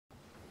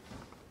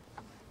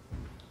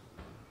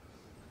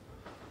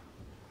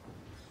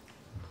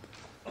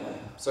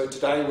So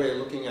today we're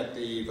looking at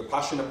the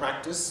Vipassana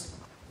practice,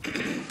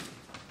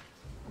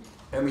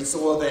 and we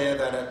saw there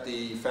that at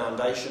the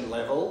foundation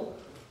level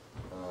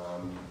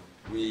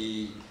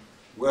we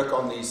work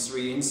on these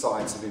three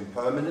insights of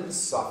impermanence,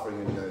 suffering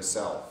and no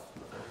self.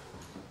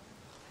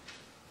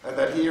 And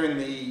that here in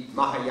the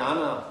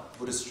Mahayana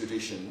Buddhist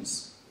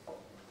traditions,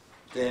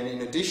 then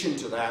in addition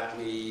to that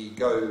we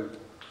go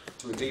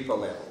to a deeper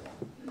level.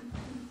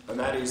 And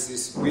that is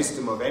this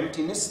wisdom of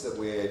emptiness that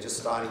we're just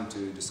starting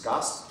to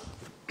discuss.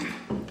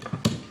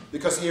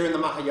 Because here in the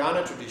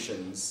Mahayana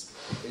traditions,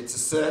 it's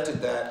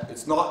asserted that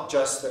it's not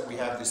just that we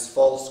have this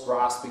false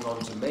grasping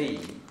onto me,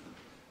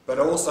 but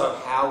also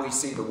how we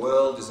see the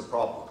world is a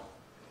problem.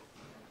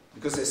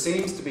 Because there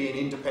seems to be an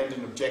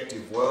independent,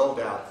 objective world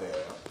out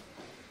there.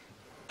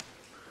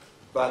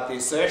 But the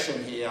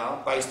assertion here,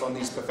 based on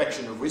these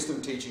perfection of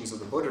wisdom teachings of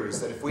the Buddha, is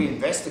that if we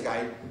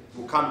investigate,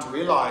 we'll come to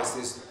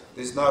realise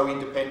there's no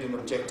independent,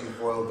 objective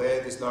world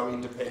there's no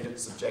independent,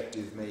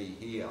 subjective me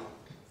here.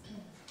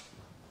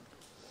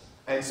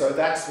 And so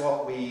that's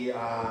what we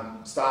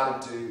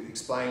started to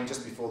explain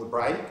just before the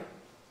break,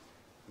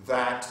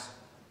 that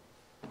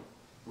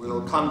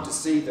we'll come to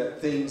see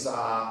that things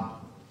are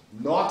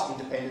not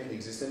independently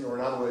existent, or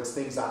in other words,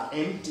 things are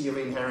empty of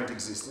inherent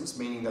existence,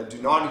 meaning they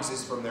do not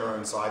exist from their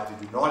own side,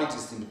 they do not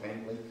exist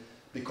independently,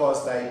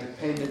 because they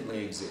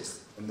dependently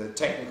exist. And the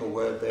technical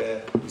word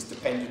there is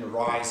dependent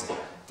arising,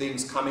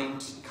 things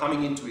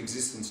coming into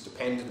existence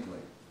dependently.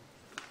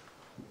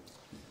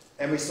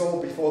 And we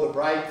saw before the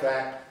break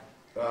that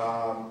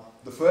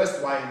the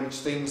first way in which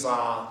things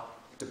are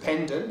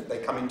dependent, they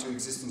come into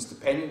existence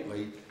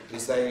dependently,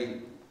 is they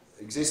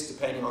exist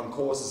depending on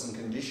causes and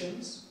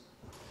conditions.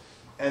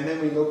 And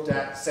then we looked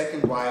at the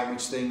second way in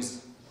which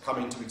things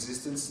come into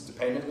existence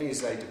dependently,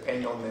 is they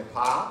depend on their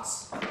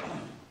parts.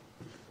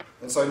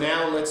 And so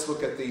now let's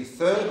look at the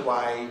third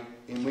way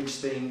in which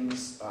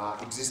things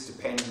exist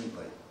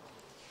dependently.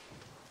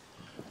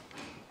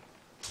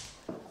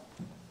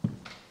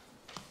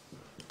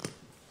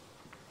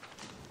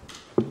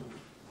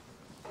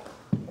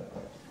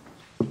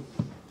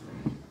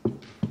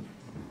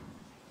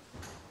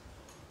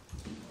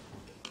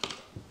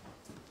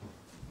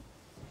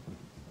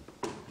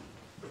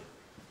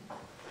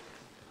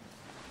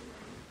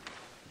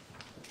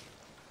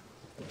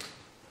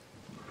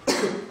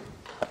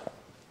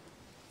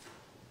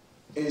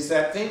 Is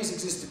that things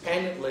exist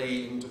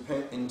dependently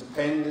in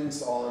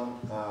dependence on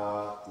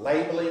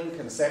labelling,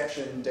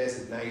 conception,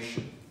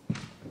 designation.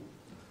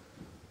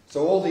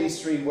 So all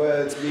these three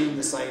words mean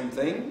the same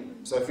thing.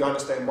 So if you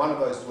understand one of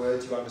those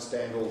words, you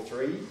understand all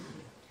three.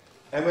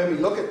 And when we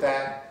look at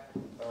that,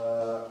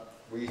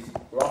 we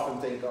often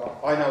think, oh,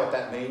 I know what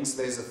that means.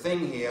 There's a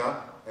thing here,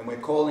 and we're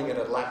calling it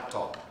a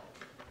laptop.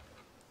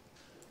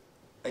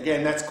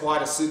 Again, that's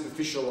quite a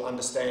superficial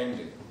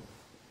understanding.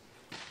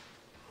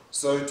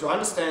 So to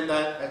understand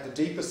that at the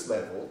deepest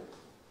level,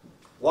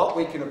 what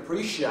we can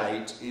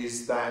appreciate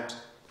is that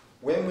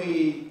when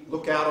we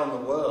look out on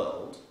the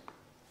world,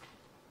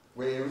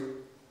 we're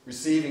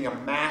receiving a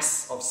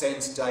mass of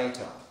sense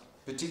data,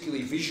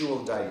 particularly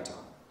visual data.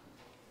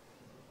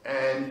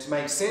 And to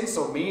make sense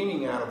or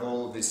meaning out of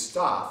all of this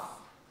stuff,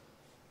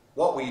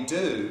 what we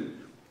do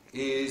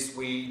is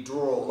we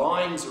draw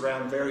lines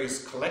around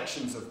various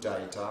collections of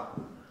data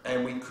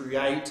and we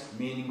create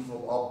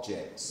meaningful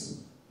objects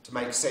to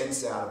make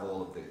sense out of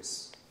all of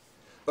this.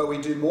 But we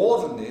do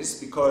more than this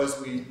because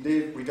we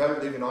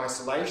don't live in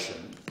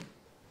isolation.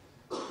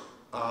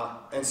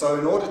 And so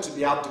in order to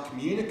be able to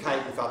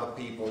communicate with other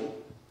people,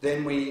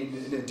 then we,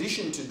 in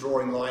addition to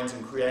drawing lines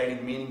and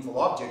creating meaningful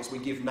objects, we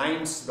give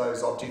names to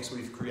those objects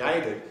we've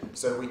created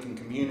so we can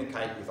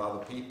communicate with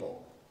other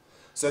people.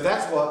 So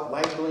that's what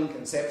labelling,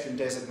 conception,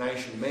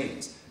 designation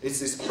means. It's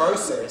this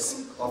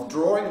process of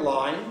drawing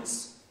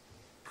lines,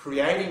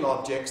 creating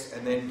objects,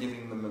 and then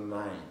giving them a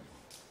name.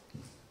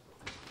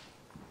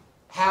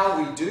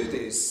 How we do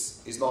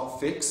this is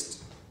not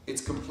fixed, it's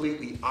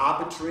completely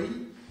arbitrary,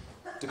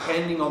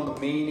 depending on the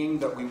meaning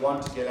that we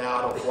want to get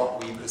out of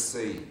what we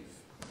perceive.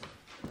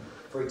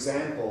 For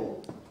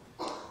example,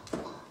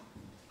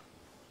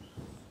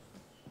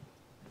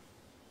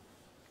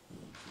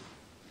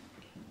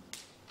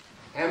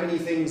 how many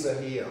things are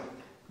here?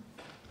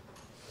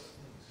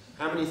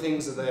 How many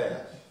things are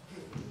there?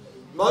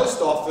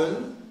 Most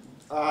often,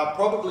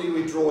 probably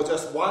we draw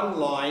just one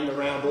line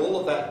around all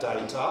of that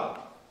data,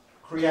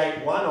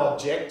 create one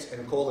object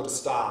and call it a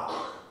star.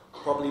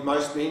 Probably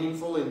most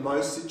meaningful in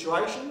most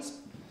situations.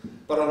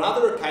 But on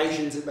other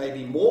occasions it may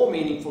be more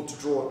meaningful to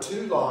draw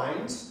two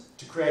lines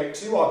to create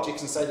two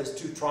objects and say there's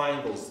two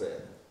triangles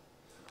there.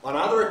 On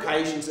other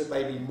occasions it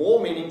may be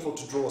more meaningful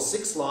to draw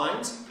 6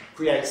 lines,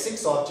 create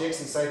 6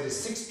 objects and say there's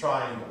 6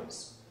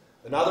 triangles.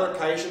 Another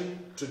occasion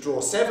to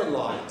draw 7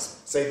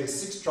 lines, say there's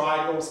 6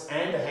 triangles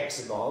and a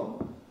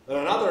hexagon. On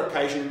another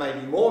occasion it may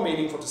be more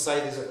meaningful to say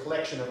there's a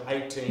collection of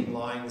 18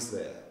 lines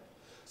there.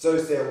 So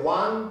is there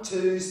 1,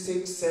 2,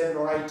 6, 7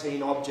 or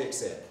 18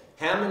 objects there?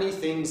 How many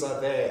things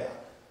are there?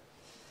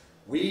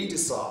 We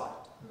decide.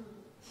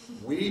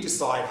 We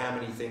decide how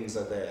many things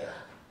are there.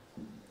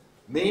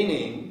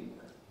 Meaning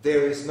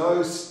there is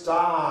no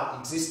star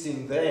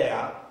existing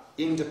there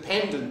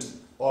independent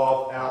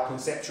of our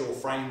conceptual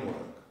framework.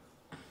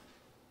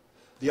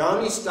 The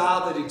only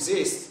star that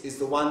exists is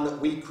the one that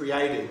we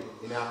created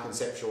in our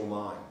conceptual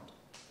mind.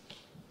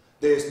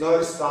 There's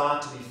no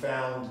star to be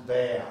found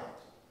there.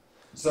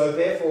 So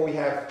therefore we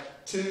have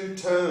two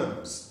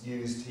terms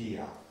used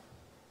here.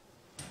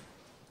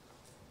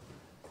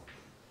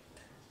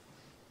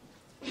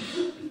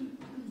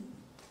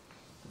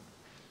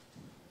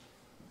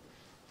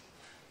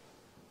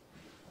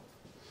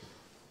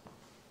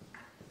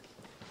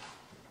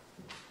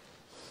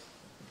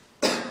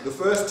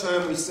 The first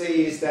term we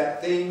see is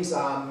that things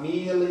are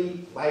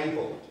merely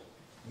labelled.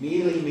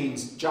 Merely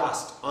means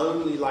just,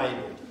 only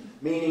labelled,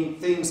 meaning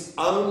things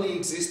only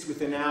exist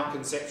within our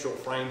conceptual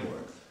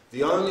framework.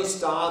 The only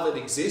star that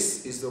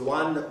exists is the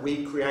one that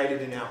we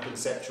created in our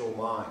conceptual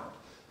mind.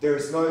 There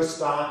is no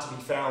star to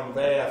be found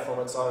there from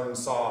its own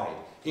side,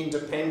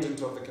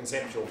 independent of the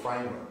conceptual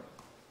framework.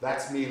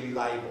 That's merely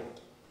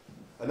labelled.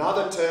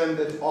 Another term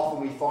that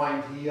often we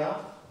find here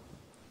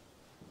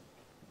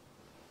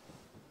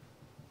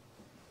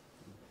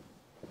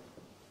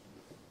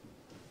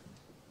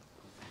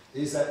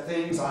is that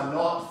things are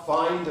not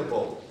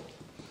findable,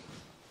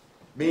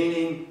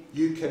 meaning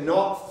you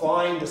cannot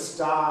find a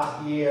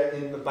star here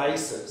in the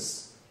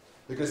basis,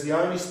 because the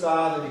only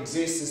star that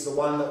exists is the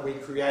one that we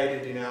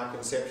created in our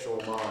conceptual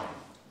mind.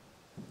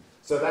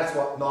 So that's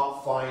what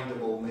not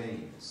findable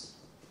means.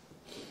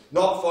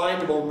 Not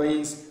findable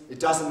means,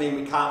 it doesn't mean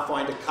we can't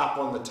find a cup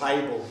on the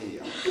table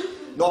here.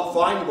 Not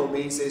findable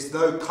means there's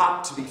no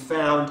cup to be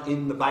found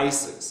in the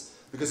basis,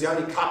 because the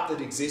only cup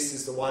that exists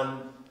is the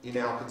one in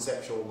our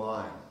conceptual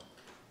mind.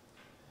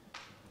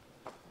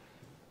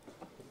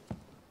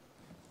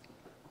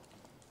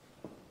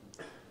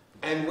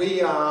 And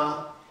we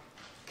are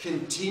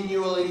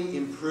continually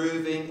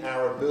improving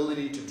our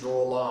ability to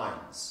draw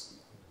lines,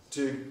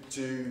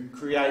 to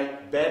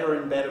create better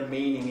and better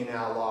meaning in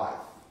our life.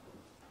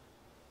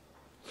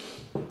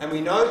 And we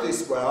know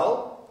this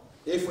well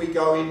if we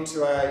go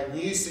into a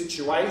new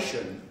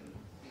situation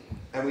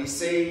and we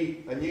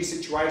see a new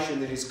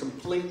situation that is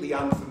completely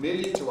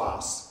unfamiliar to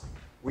us.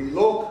 We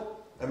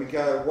look and we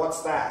go,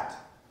 what's that?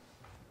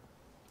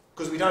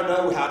 Because we don't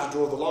know how to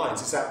draw the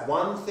lines. Is that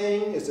one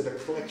thing? Is it a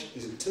collection?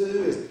 Is it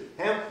two?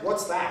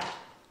 What's that?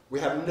 We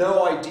have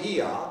no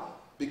idea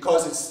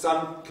because it's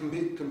some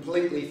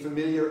completely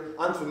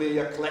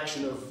unfamiliar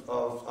collection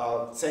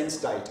of sense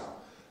data.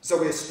 So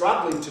we're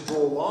struggling to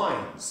draw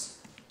lines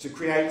to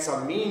create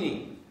some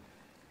meaning.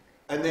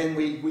 And then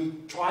we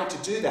try to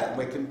do that, and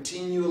we're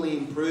continually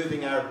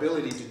improving our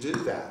ability to do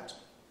that.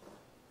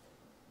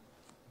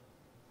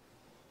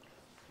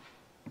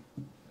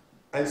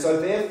 And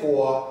so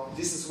therefore,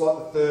 this is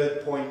what the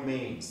third point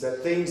means,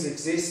 that things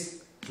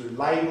exist through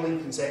labelling,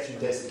 conception,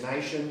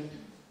 designation,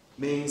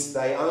 means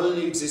they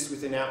only exist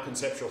within our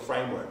conceptual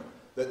framework,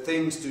 that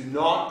things do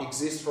not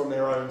exist from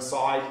their own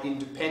side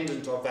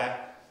independent of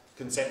that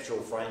conceptual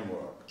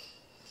framework.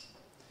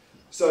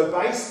 So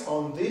based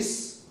on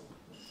this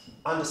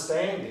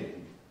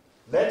understanding,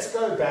 let's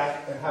go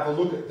back and have a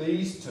look at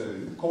these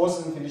two,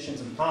 causes and conditions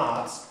and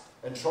parts,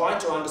 and try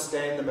to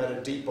understand them at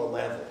a deeper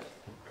level.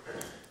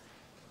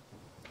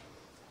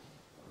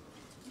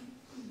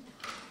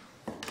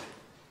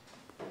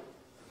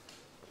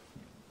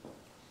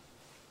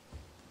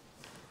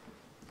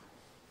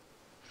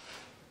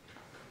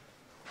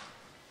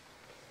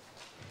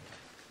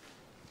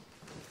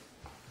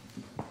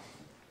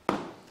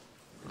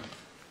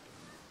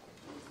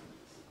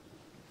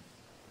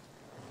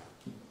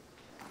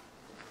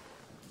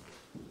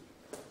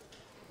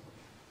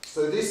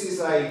 So this is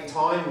a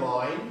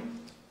timeline,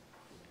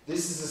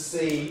 this is a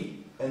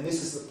seed, and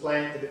this is the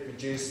plant that it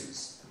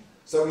produces.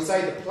 So we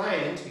say the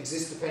plant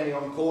exists depending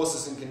on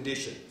causes and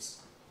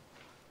conditions.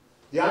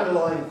 The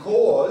underlying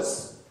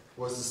cause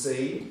was the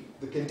seed,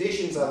 the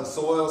conditions are the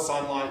soil,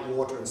 sunlight,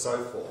 water, and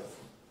so forth.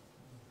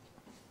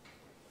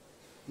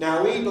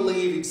 Now we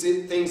believe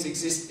things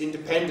exist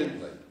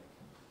independently.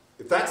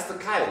 If that's the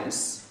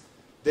case,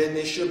 then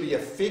there should be a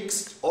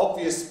fixed,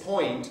 obvious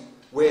point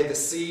where the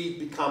seed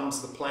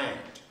becomes the plant.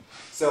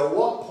 So at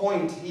what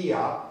point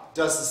here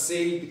does the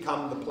seed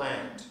become the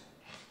plant?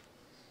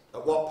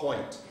 At what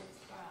point?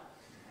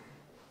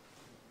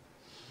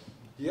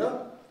 Here?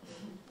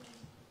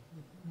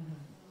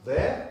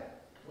 There?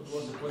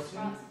 What was the question?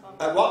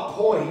 At what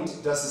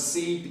point does the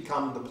seed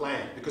become the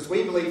plant? Because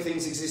we believe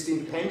things exist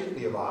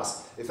independently of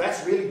us. If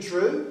that's really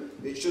true,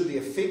 it should be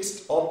a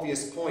fixed,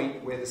 obvious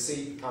point where the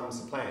seed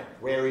becomes the plant.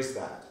 Where is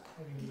that?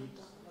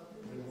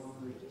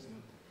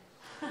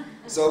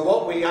 So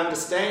what we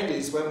understand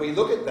is when we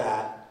look at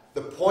that,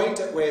 the point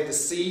at where the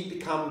seed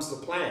becomes the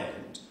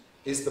plant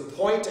is the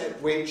point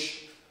at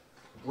which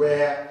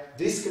where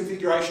this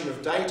configuration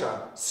of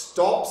data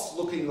stops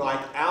looking like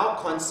our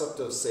concept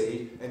of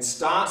seed and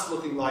starts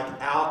looking like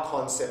our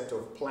concept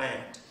of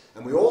plant.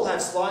 And we all have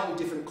slightly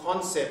different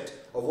concept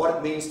of what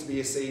it means to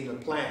be a seed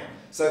and a plant.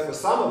 So for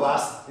some of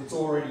us, it's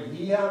already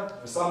here.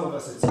 For some of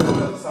us, it's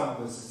here. For some of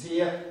us, it's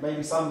here.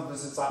 Maybe some of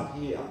us, it's up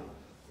here.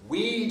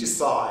 We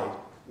decide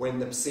when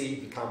the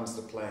seed becomes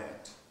the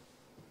plant.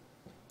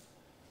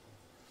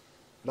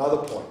 Another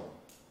point.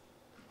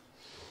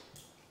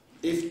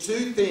 If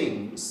two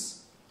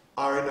things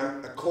are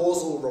in a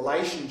causal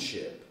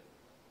relationship,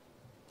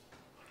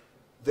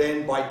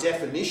 then by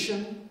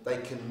definition they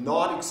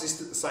cannot exist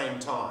at the same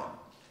time.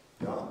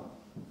 Yeah?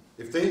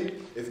 If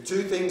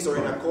two things are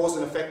in a cause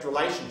and effect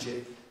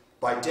relationship,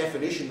 by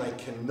definition they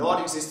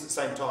cannot exist at the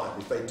same time.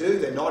 If they do,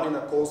 they're not in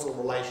a causal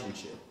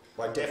relationship,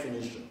 by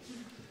definition.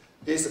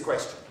 Here's the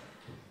question.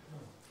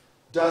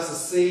 Does the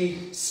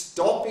seed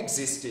stop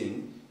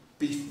existing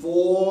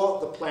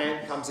before the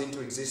plant comes into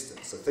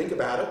existence? So think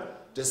about it.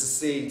 Does the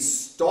seed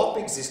stop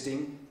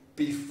existing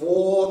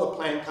before the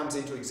plant comes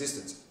into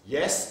existence?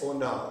 Yes or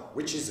no?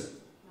 Which is it?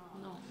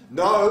 No.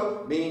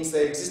 No means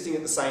they're existing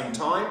at the same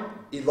time.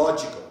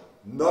 Illogical.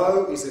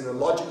 No is an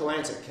illogical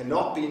answer. It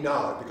cannot be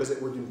no, because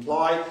it would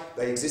imply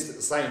they exist at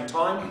the same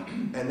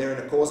time and they're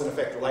in a cause and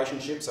effect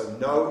relationship, so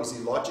no is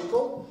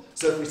illogical.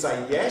 So if we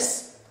say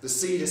yes, the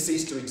seed has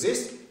ceased to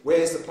exist,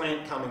 where's the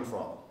plant coming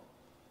from?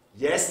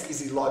 Yes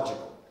is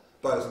illogical.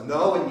 Both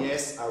no and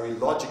yes are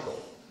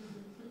illogical.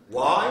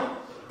 Why?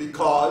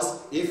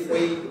 Because if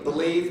we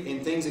believe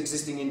in things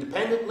existing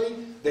independently,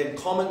 then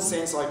common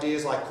sense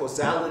ideas like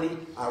causality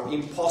are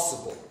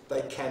impossible.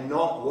 They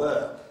cannot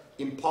work.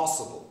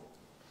 Impossible.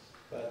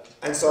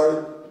 And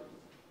so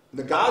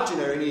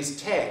Nagarjuna in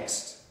his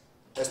text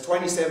has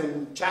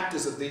 27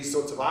 chapters of these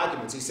sorts of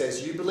arguments. He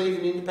says, you believe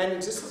in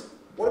independent existence?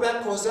 What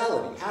about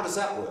causality? How does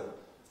that work?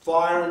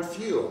 Fire and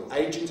fuel,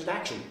 agent and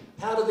action.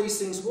 How do these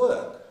things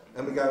work?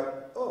 And we go,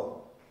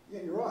 oh,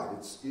 yeah, you're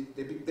right.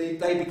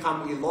 They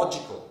become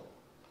illogical.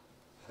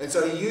 And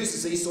so he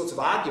uses these sorts of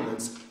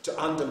arguments to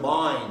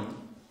undermine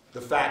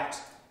the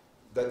fact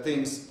that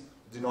things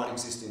do not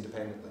exist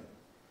independently.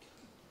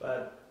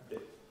 But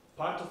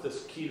part of the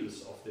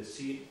skills of the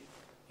seed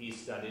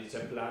is that it's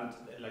a plant,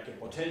 like a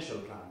potential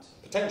plant.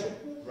 Potential.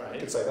 Right. You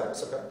could say that,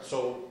 it's okay.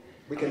 So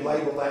we can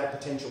label that a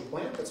potential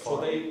plant, that's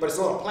fine. But it's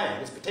not a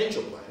plant, it's a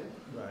potential plant.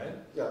 Right.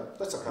 Yeah,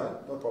 that's okay,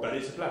 no problem. But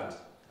it's a plant.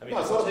 I mean, no,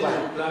 it's not a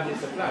plant. Plant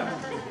is a plant.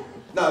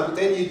 No, but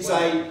then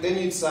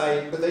you'd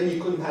say, but then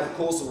you couldn't have a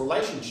causal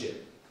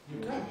relationship.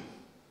 You can.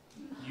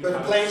 But a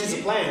plant is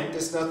a plant,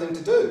 there's nothing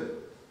to do.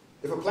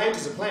 If a plant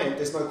is a plant,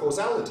 there's no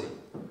causality.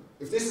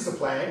 If this is a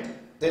plant,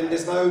 then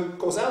there's no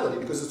causality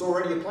because it's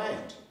already a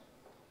plant.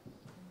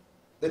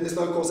 Then there's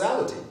no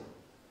causality.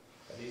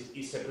 But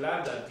it's a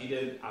plant that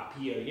didn't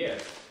appear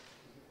yet.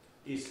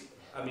 It's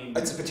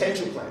a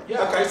potential plant.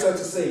 Yeah. Okay, so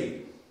it's a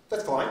seed.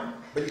 That's fine.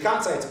 But you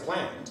can't say it's a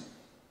plant.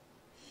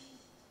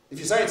 If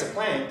you say it's a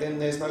plant, then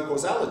there's no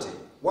causality.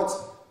 What's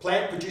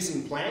plant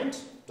producing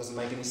plant? Doesn't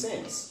make any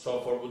sense. So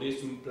for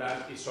Buddhism,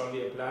 plant is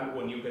only a plant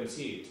when you can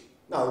see it.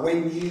 No,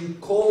 when you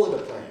call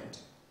it a plant.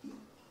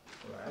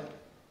 Right.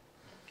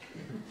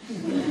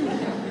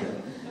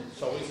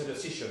 So it's a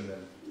decision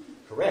then.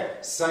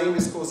 Correct. Same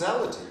as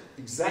causality.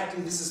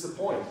 Exactly, this is the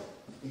point.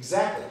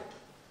 Exactly.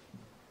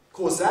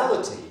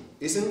 Causality,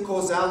 isn't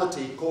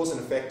causality cause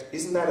and effect,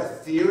 isn't that a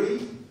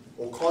theory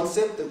or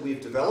concept that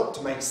we've developed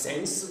to make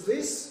sense of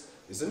this?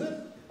 Isn't it?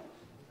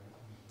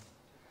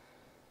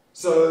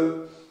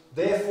 So,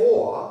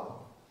 therefore,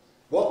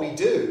 what we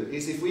do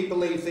is if we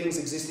believe things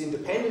exist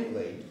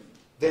independently,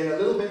 then a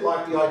little bit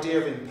like the idea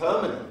of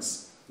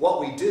impermanence, what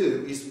we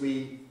do is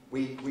we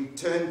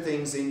turn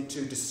things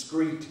into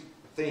discrete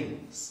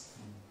things.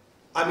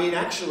 I mean,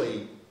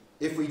 actually,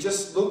 if we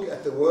just look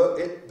at the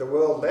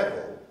world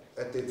level,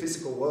 at the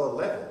physical world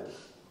level,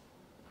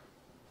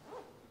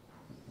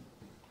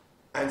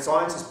 and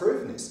science has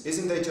proven this,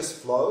 isn't there just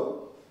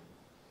flow?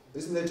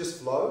 Isn't there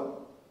just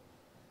flow?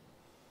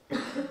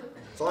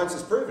 Science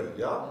has proven it,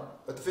 yeah?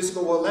 At the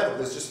physical world level,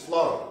 there's just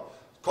flow.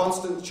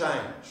 Constant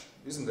change,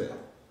 isn't there?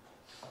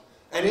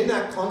 And in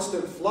that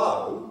constant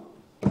flow,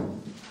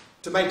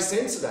 to make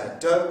sense of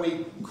that, don't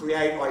we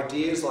create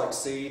ideas like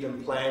seed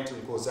and plant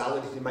and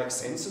causality to make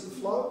sense of the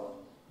flow?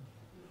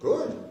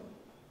 Good.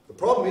 The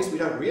problem is we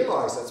don't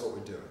realise that's what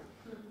we're doing.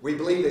 We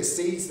believe there's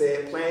seeds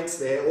there, plants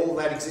there, all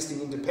that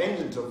existing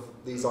independent of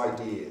these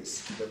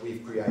ideas that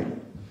we've created.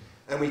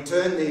 And we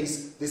turn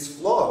this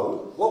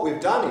flow, what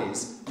we've done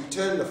is, we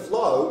turn the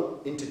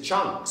flow into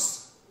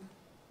chunks.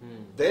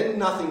 Then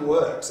nothing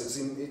works.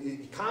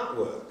 It can't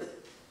work.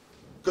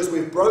 Because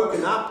we've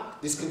broken up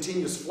this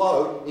continuous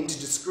flow into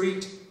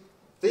discrete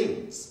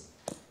things.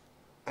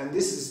 And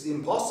this is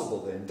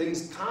impossible then.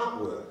 Things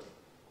can't work.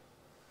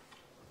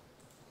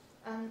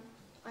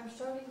 I'm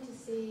struggling to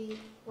see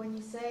when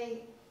you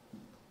say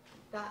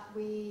that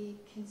we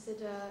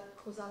consider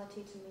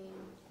causality to mean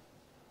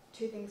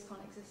two things can't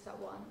exist at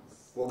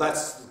once. Well,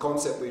 that's the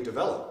concept we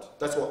developed.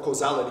 That's what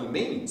causality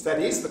means. That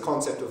is the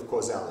concept of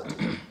causality.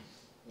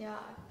 Yeah,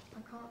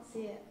 I can't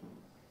see it.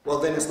 Well,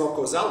 then it's not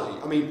causality.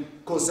 I mean,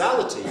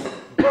 causality,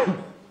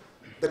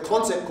 the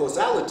concept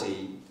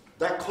causality,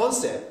 that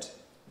concept,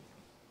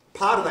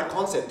 part of that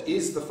concept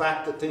is the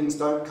fact that things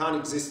can't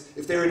exist.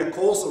 If they're in a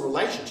causal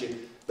relationship,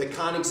 they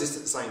can't exist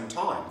at the same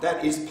time.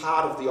 That is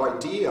part of the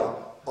idea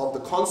of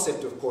the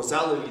concept of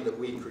causality that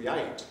we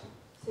create.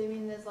 So you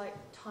mean there's like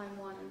time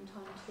one and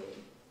time two?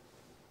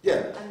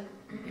 Yeah.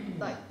 And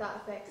like that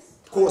affects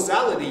time.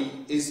 Causality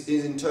is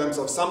in terms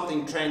of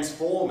something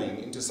transforming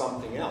into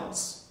something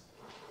else.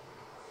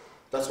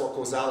 That's what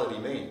causality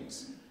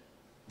means.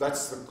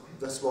 That's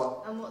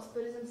what... And what's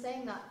Buddhism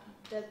saying, that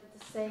they're at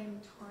the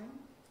same time?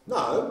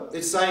 No,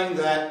 it's saying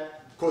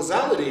that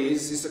causality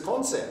is a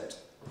concept.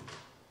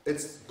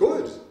 It's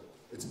good,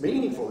 it's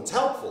meaningful, it's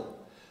helpful.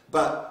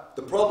 But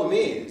the problem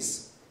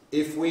is,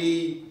 if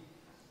we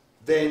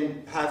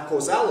then have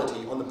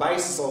causality on the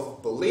basis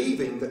of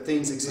believing that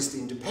things exist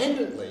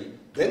independently,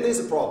 then there's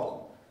a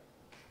problem.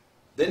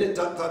 Then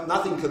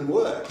nothing can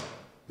work,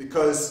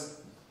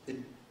 because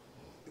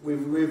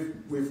we're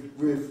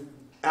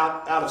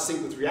out of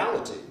sync with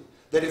reality.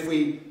 That if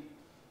we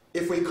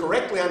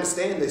correctly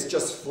understand there's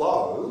just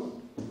flow,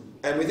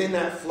 and within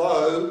that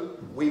flow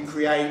we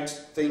create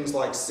things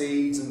like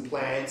seeds and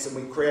plants, and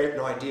we create an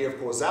idea of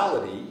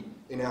causality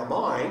in our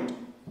mind,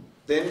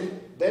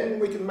 then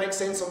we can make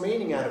sense or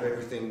meaning out of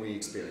everything we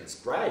experience.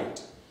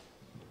 Great.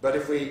 But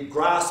if we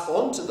grasp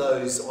onto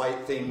those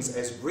things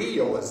as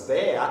real, as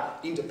there,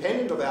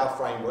 independent of our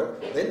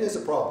framework, then there's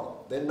a problem.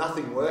 Then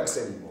nothing works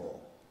anymore.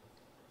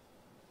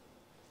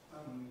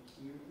 Can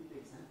you repeat the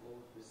example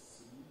of the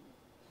seed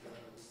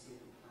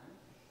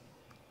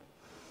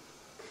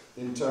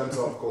and plant? In terms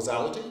of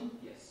causality?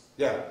 Yes.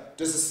 Yeah.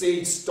 Does the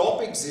seed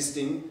stop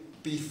existing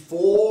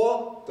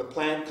before the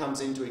plant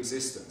comes into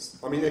existence?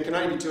 I mean, there can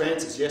only be two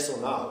answers, yes or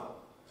no.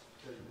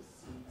 Does the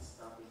seed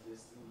stop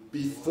existing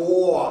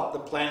Before the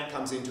plant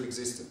comes into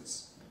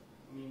existence.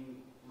 I mean,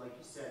 like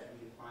you said,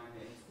 we define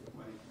the instant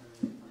when it turns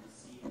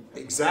from a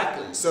seed.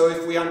 Exactly. So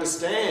if we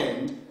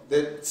understand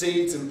that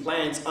seeds and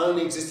plants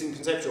only exist in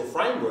conceptual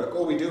framework,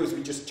 all we do is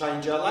we just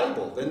change our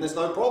label. Then there's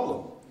no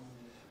problem.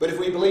 But if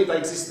we believe they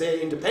exist there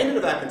independent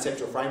of our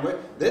conceptual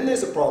framework, then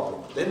there's a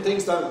problem. Then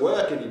things don't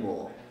work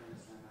anymore.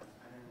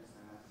 I don't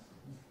understand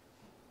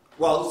that.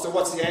 Well, so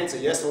what's the answer?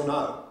 Yes or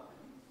no?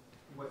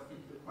 What's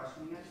the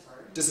question again?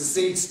 Sorry? Does the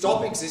seed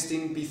stop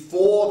existing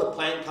before the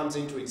plant comes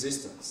into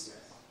existence?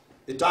 Yes.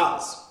 It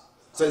does.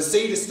 So the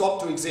seed has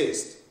stopped to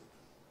exist.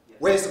 Yes.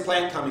 Where's the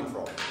plant coming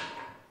from?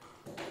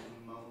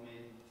 Moment.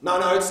 No,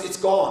 it's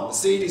gone. The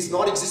seed is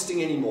not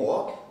existing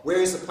anymore.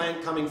 Where is the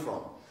plant coming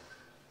from?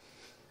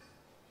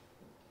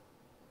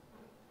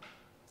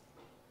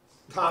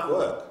 Can't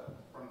work.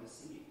 From the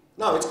seed.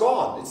 No, it's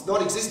gone. It's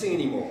not existing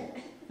anymore.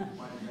 Why does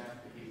that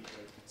have to be?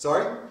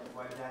 Sorry?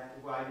 Why does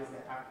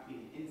that have to be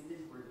an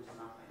instant where there's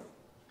nothing?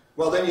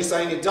 Well, then you're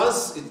saying it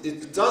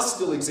does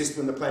still exist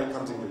when the plant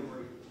comes in.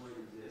 Where it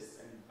exists,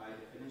 and by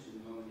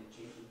definition, the moment it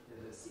changes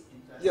to the seed.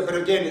 Yeah, but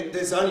again,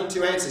 there's only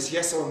two answers,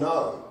 yes or no.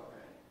 Okay.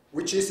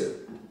 Which is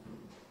it?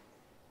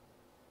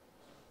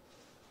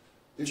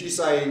 If you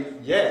say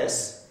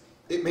yes,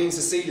 it means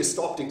the seed has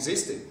stopped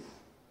existing.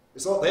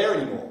 It's not there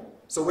anymore.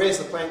 So where's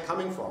the plant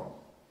coming from?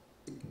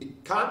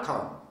 It can't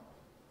come.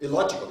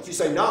 Illogical. If you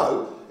say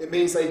no, it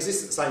means they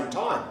exist at the same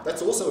time.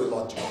 That's also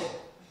illogical.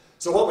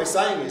 So what we're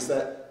saying is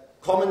that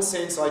common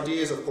sense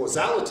ideas of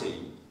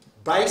causality,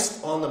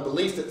 based on the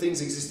belief that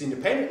things exist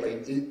independently,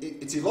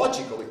 it's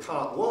illogical. It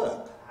can't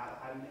work.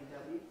 How do you make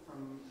that leap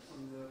from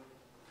the?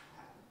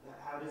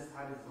 How does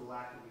the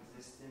lack of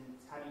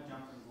existence? How do you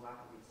jump from the lack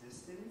of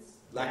existence?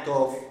 Lack answer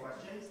of the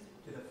questions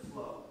to the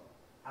flow.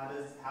 How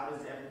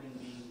does everything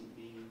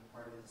being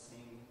part of the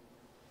same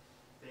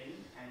thing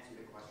answer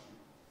the question?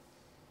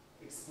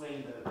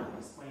 Explain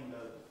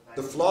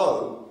the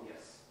flow.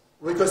 Yes.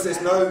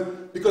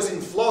 Because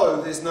in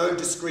flow there's no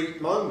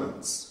discrete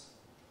moments.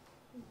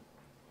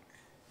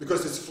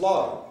 Because it's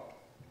flow.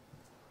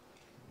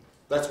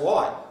 That's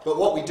why. But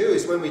what we do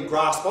is when we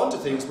grasp onto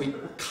things, we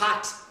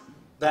cut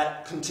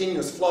that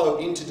continuous flow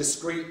into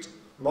discrete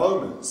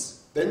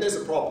moments. Then there's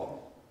a problem.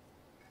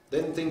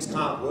 Then things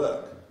can't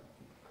work.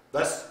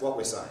 That's what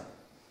we're saying.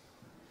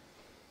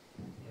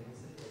 Can you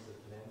say that the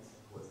plant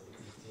was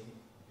existing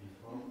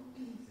before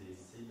the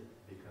seed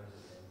becomes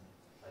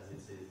a plant, as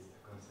it says a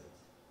concept?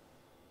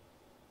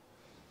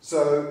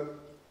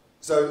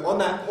 So on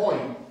that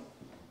point,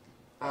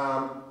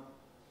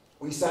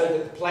 we say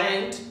that the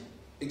plant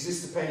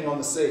exists depending on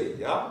the seed,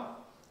 yeah?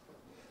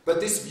 But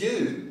this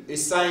view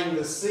is saying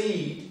the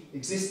seed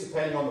exists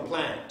depending on the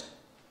plant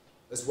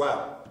as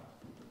well.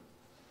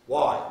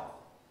 Why?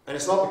 And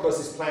it's not because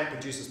this plant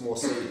produces more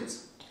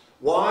seeds.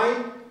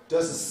 Why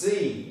does a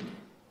seed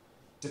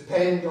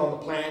depend on the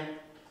plant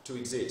to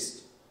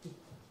exist?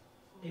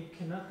 It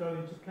cannot go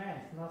into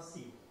plant, not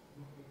seed.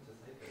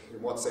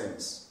 In what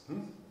sense? It's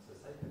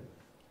a cycle.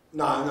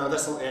 No,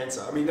 that's not the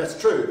answer. I mean, that's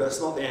true, but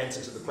that's not the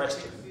answer to the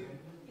question.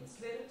 It's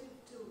relative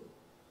to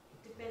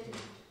dependent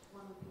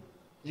one of them.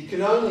 You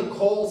can only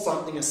call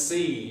something a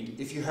seed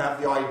if you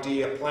have the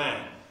idea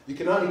plant. You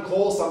can only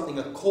call something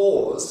a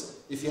cause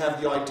if you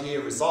have the idea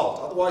result.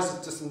 Otherwise,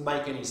 it doesn't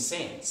make any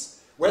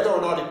sense. Whether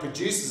or not it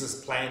produces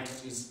a plant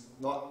is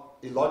not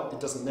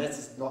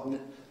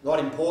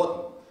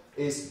important.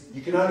 Is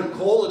you can only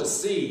call it a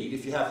seed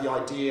if you have the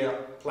idea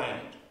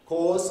plant.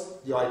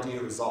 Cause, the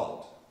idea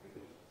result.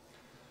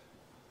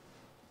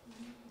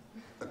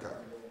 Okay.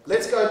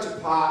 Let's go to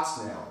parts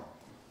now.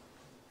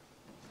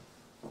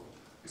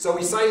 So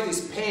we say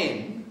this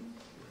pen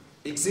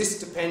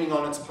exists depending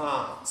on its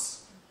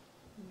parts.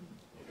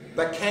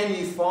 But can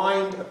you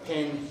find a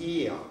pen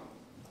here?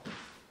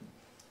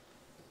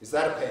 Is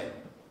that a pen?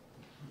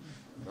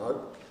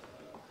 No.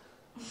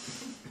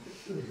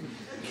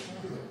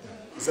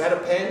 Is that a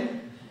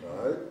pen?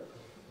 No.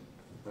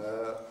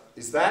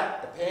 Is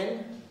that a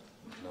pen?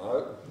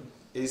 No.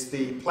 Is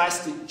the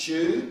plastic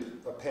tube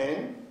a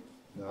pen?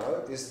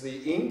 No. Is the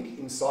ink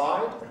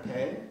inside a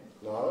pen?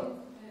 No.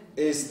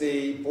 Is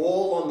the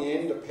ball on the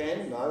end a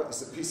pen? No. Is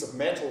the piece of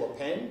metal a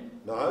pen?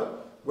 No.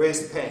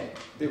 Where's the pen?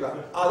 People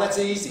go, oh, that's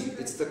easy.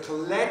 It's the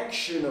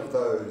collection of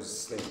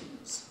those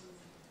things.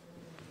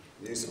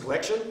 Use the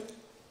collection.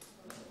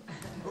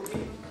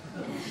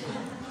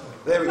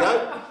 There we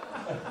go.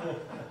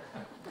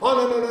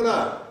 Oh,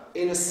 no.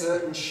 In a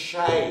certain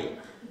shape.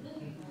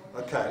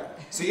 Okay.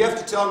 So you have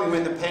to tell me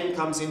when the pen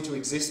comes into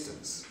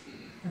existence.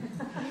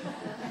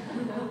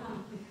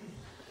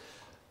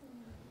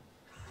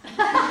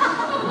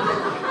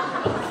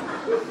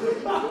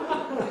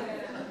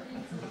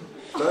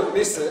 Don't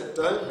miss it.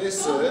 Don't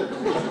miss it.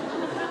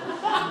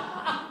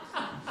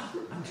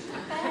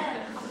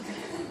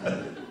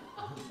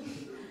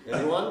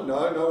 Anyone?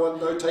 No one?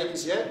 No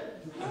takers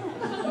yet?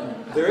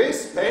 There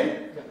is?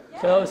 Pen?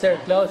 Closer.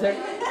 What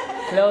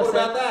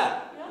about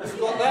that? You've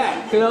got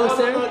that.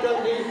 Closer. No, I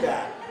don't need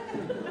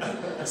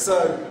that.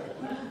 So,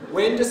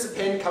 when does a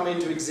pen come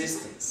into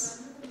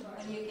existence?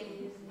 When you can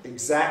use it.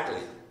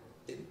 Exactly.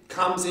 It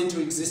comes into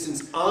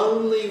existence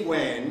only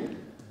when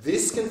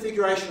this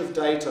configuration of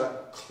data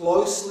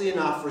closely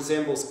enough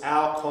resembles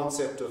our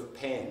concept of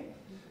pen.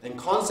 And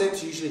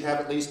concepts usually have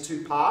at least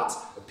two parts,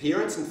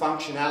 appearance and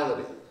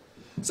functionality.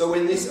 So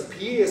when this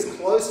appears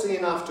closely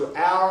enough to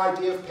our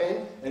idea of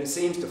pen, and it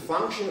seems to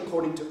function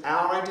according to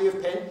our idea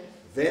of pen,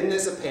 then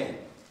there's a pen.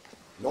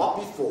 Not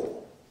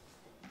before.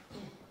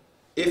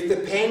 If the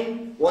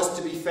pen was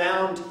to be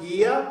found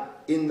here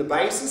in the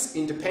basis,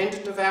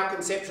 independent of our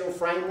conceptual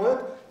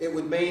framework, it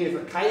would mean if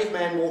a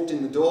caveman walked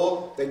in the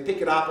door, they'd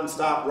pick it up and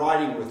start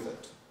writing with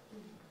it.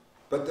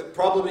 But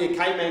probably a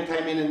caveman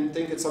came in and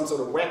think it's some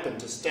sort of weapon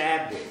to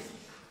stab with.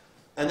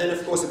 And then,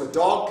 of course, if a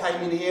dog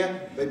came in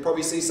here, they'd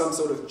probably see some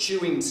sort of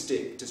chewing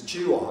stick to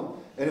chew on.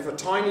 And if a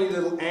tiny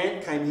little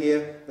ant came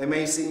here, they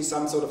may see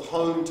some sort of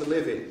home to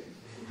live in.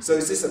 So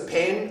is this a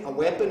pen, a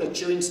weapon, a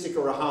chewing stick,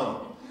 or a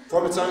home?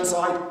 From its own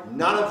side,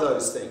 none of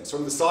those things.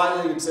 From the side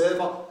of the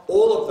observer,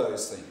 all of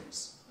those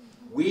things.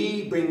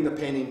 We bring the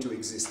pen into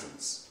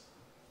existence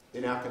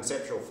in our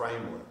conceptual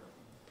framework.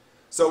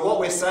 So what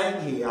we're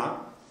saying here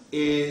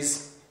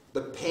is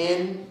the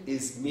pen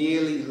is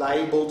merely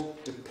labelled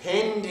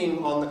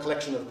depending on the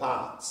collection of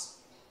parts.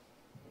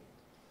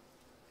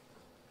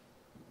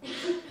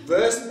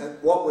 So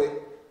what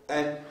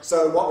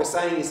we're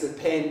saying is the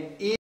pen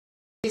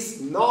is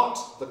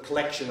not the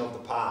collection of the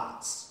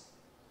parts.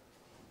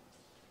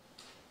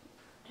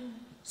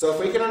 So if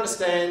we can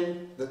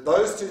understand that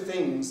those two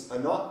things are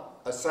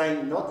not the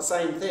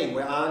same thing,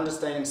 we're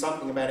understanding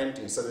something about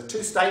emptiness. So the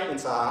two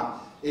statements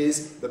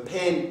is the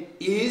pen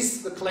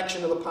is the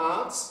collection of the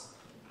parts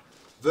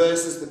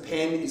versus the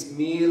pen is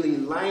merely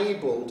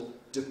labelled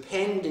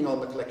depending on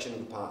the collection of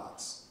the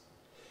parts.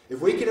 If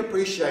we can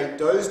appreciate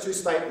those two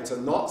statements are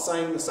not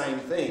saying the same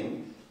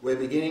thing, we're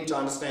beginning to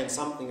understand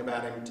something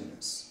about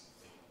emptiness.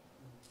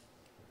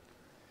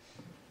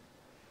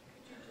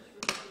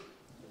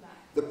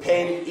 The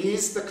pen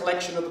is the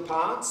collection of the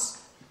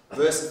parts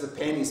versus the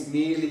pen is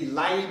merely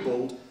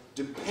labelled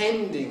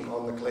depending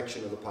on the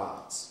collection of the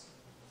parts.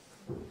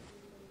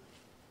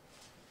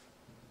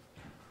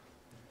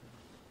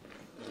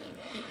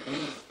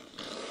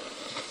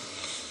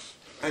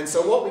 And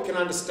so what we can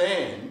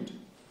understand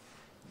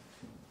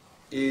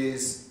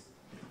is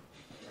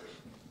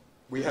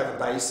we have a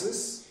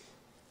basis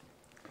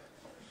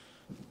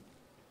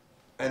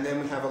and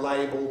then we have a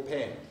label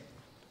pen.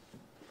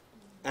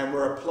 And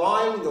we're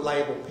applying the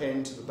label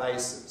pen to the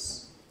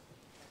basis.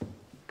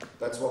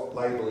 That's what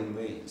labelling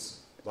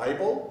means.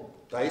 Label,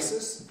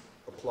 basis,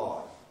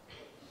 apply.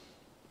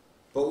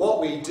 But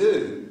what we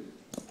do,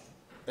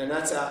 and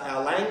that's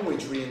our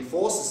language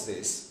reinforces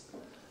this,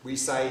 we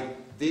say,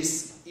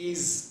 this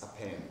is a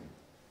pen.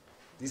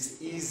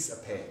 This is a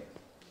pen.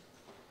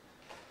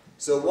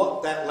 So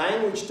what that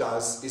language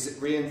does is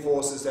it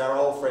reinforces our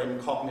old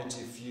friend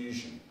cognitive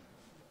fusion.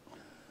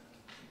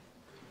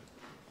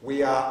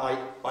 We are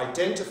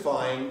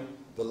identifying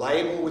the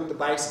label with the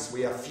basis.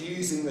 We are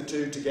fusing the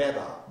two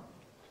together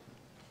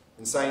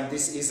and saying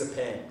this is a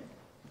pen.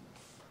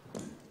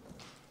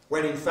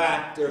 When in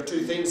fact there are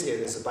two things here.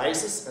 There's a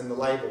basis and the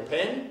label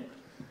pen,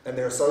 and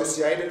they're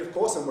associated, of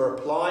course, and we're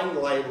applying the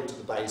label to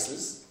the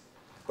basis.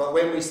 But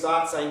when we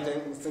start saying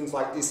things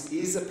like this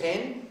is a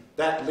pen,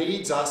 that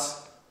leads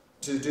us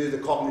to do the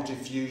cognitive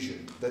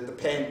fusion. That the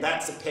pen,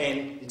 that's a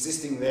pen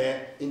existing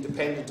there,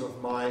 independent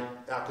of our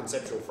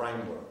conceptual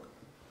framework.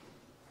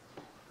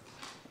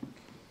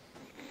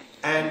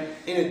 And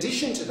in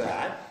addition to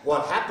that,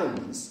 what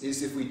happens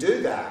is if we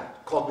do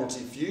that,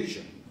 cognitive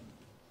fusion,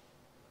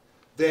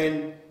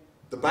 then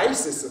the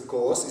basis, of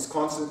course, is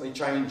constantly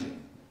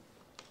changing.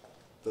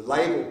 the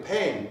label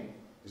pen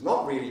is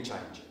not really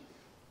changing.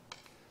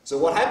 So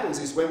what happens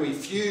is when we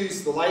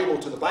fuse the label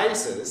to the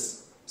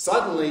basis,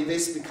 suddenly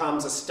this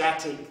becomes a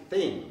static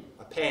thing,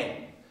 a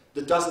pen,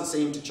 that doesn't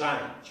seem to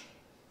change.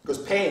 Because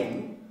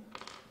pen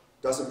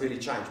doesn't really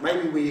change.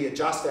 Maybe we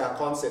adjust our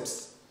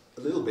concepts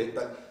a little bit,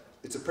 but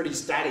it's a pretty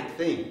static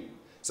thing.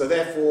 So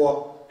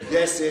therefore,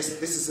 yes,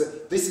 this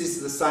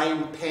is the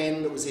same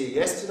pen that was here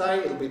yesterday,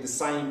 it'll be the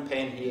same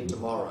pen here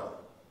tomorrow.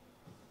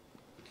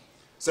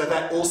 So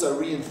that also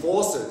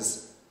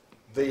reinforces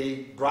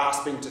the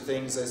grasping to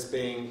things as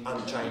being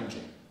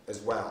unchanging as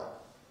well.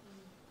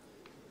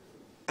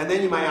 And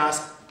then you may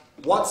ask,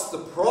 what's the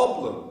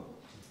problem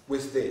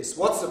with this?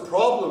 What's the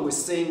problem with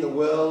seeing the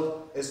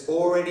world as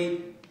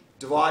already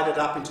divided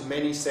up into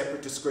many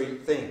separate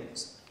discrete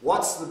things?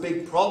 What's the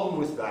big problem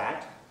with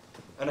that?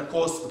 And of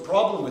course the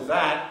problem with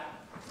that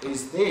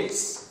is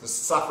this, the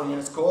suffering and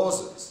its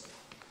causes.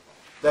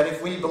 That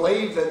if we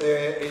believe that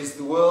there is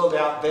the world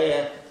out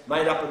there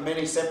made up of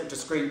many separate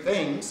discrete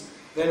things,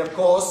 then of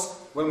course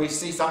when we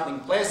see something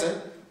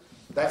pleasant,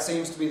 that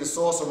seems to be the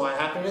source of my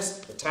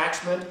happiness,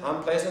 attachment,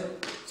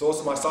 unpleasant,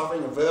 source of my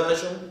suffering,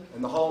 aversion,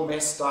 and the whole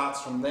mess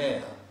starts from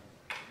there.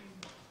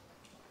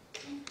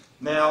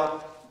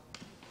 Now,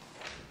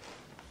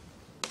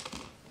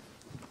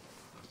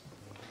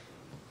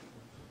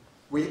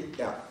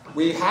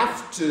 we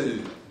have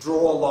to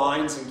draw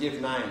lines and give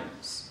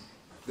names.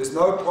 There's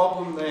no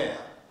problem there.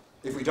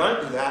 If we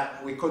don't do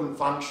that, we couldn't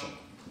function.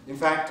 In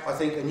fact, I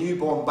think a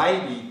newborn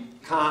baby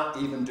can't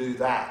even do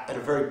that at a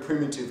very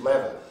primitive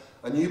level.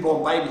 A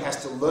newborn baby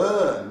has to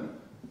learn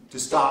to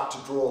start to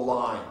draw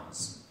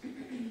lines.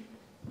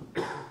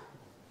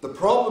 The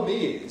problem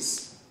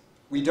is,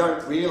 we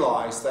don't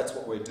realise that's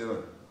what we're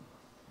doing.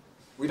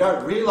 We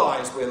don't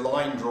realise we're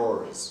line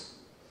drawers.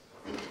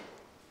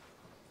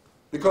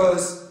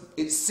 Because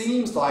it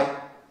seems like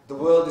the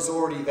world is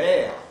already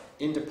there,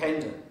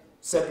 independent,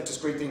 separate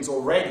discrete things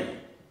already.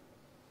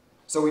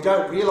 So we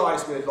don't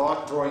realise we're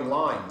drawing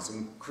lines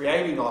and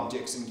creating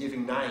objects and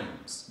giving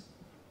names.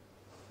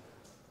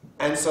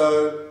 And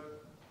so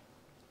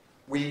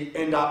we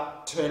end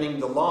up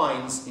turning the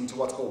lines into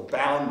what's called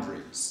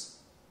boundaries.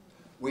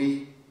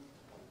 We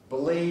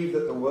believe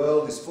that the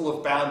world is full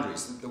of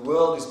boundaries, that the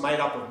world is made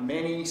up of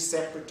many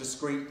separate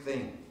discrete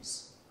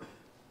things.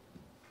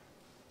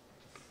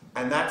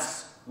 And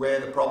that's where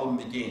the problem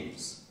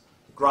begins.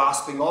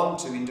 Grasping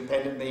onto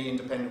independent me,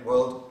 independent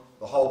world,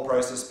 the whole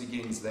process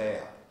begins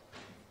there.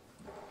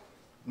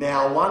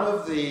 Now, one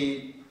of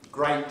the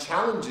great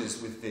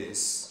challenges with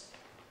this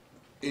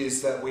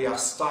is that we are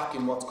stuck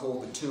in what's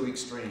called the two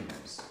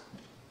extremes.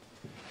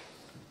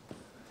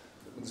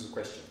 This is a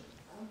question.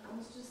 I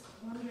was just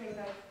wondering,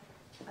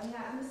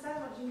 I understand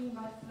what you mean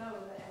by flow,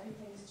 that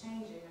everything's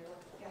changing, and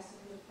I guess you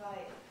could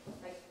apply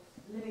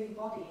living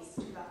bodies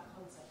to that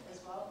concept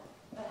as well.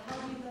 But how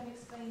do you then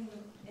explain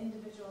the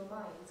individual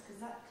minds? Because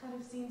that kind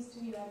of seems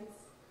to me like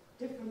it's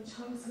different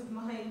chunks of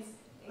minds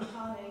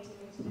incarnating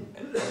into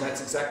different... And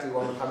that's exactly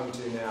what I'm coming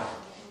to now.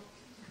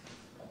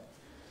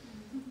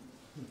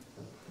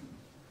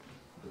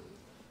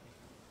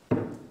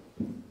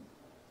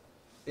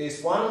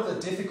 Is one of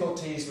the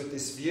difficulties with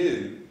this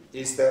view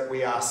is that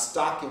we are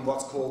stuck in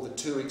what's called the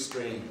two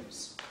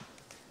extremes.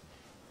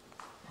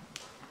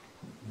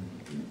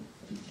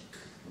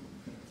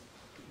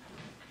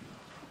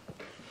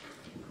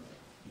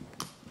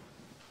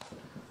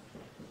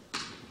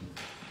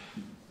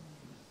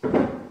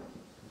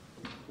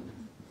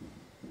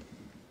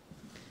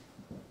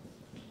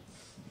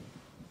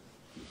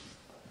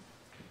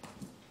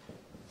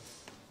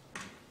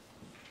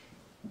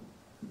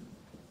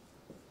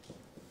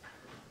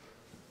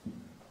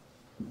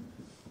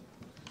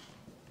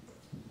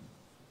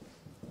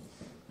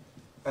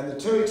 And the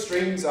two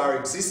extremes are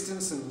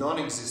existence and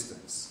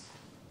non-existence.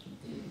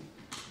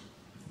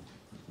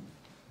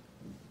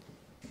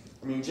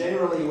 I mean,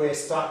 generally we're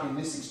stuck in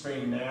this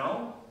extreme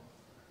now,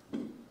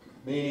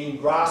 meaning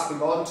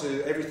grasping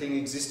onto everything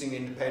existing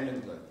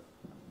independently.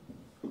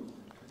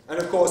 And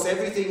of course,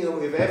 everything that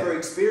we've ever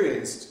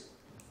experienced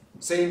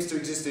seems to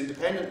exist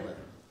independently.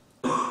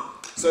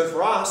 So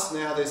for us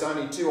now, there's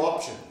only two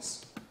options.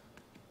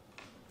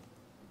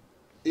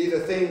 Either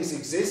things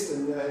exist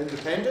and are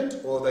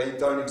independent, or they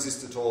don't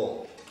exist at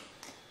all.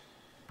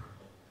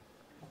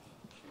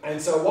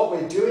 And so what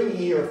we're doing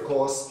here, of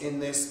course, in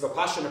this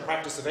Vipassana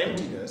practice of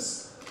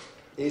emptiness,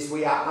 is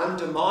we are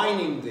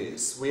undermining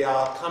this. We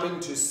are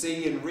coming to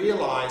see and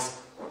realise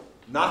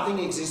nothing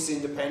exists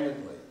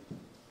independently.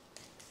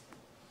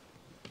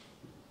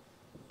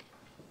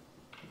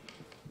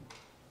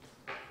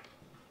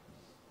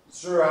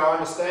 Through our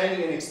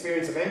understanding and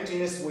experience of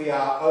emptiness, we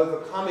are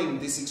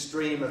overcoming this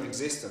extreme of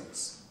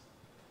existence.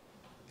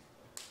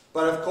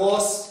 But of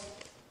course,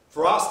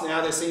 for us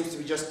now, there seems to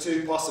be just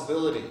two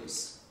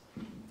possibilities.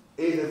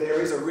 Either there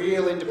is a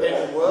real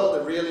independent world,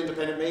 a real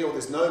independent me, or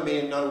there's no me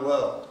and no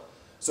world.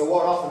 So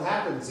what often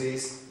happens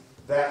is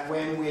that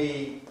when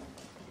we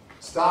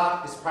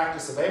start this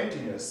practice of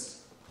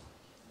emptiness,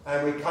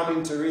 and we come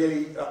in to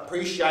really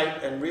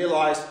appreciate and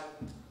realise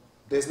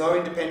there's no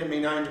independent me,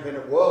 no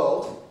independent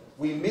world,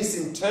 we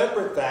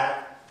misinterpret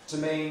that to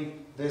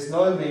mean there's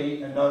no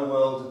me and no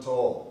world at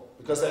all,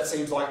 because that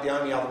seems like the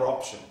only other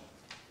option.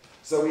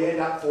 So we end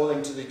up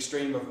falling to the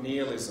extreme of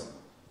nihilism.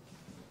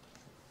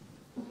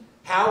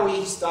 How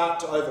we start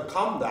to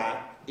overcome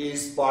that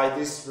is by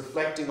this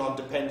reflecting on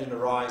dependent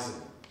arising.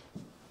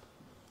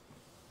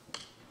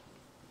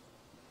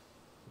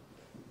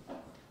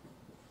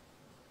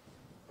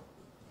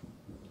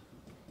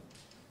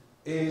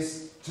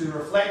 Is to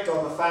reflect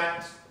on the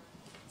fact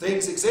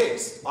things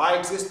exist. I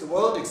exist, the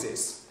world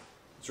exists,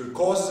 through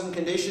causes and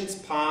conditions,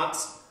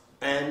 parts,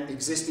 and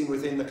existing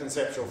within the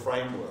conceptual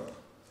framework.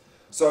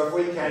 So if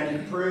we can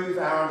improve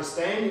our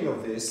understanding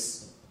of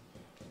this,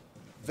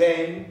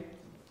 then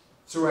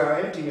through our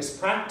emptiness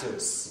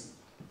practice,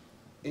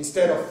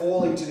 instead of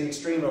falling to the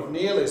extreme of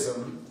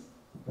nihilism,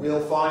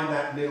 we'll find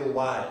that middle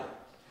way.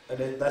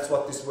 And that's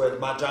what this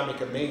word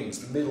madhyamika means,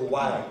 the middle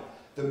way.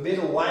 The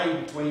middle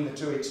way between the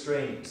two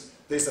extremes.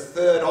 There's a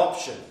third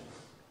option,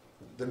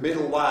 the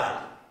middle way.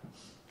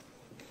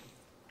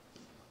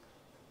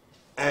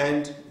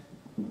 And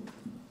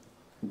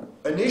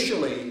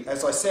initially,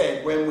 as I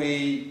said, when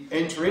we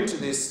enter into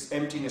this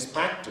emptiness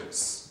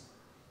practice,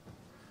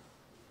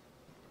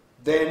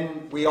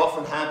 then we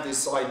often have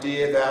this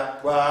idea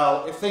that,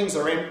 well, if things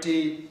are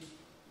empty,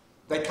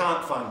 they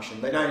can't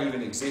function. They don't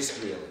even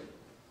exist, really.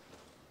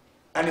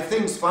 And if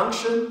things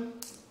function,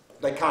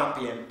 they can't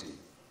be empty.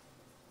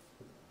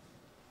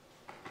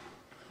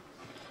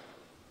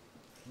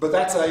 But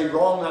that's a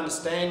wrong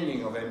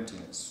understanding of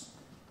emptiness.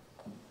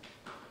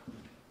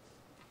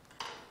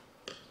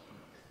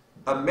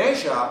 A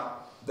measure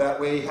that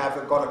we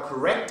have got a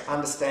correct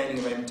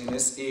understanding of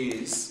emptiness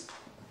is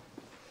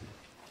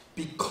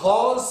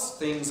because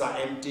things are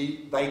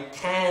empty, they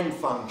can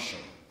function.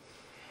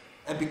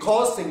 And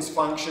because things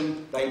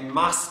function, they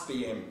must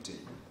be empty.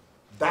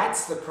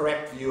 That's the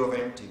correct view of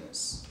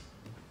emptiness.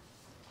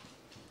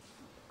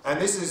 And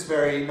this is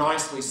very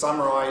nicely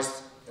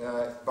summarised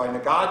by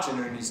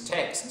Nagarjuna in his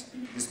text,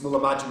 this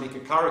Mula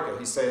Madhyamika Karika.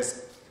 He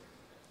says,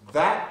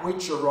 that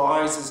which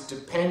arises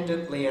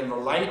dependently and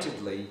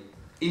relatedly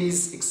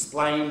is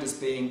explained as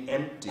being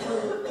empty.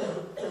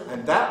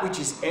 And that which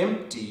is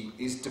empty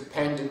is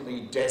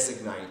dependently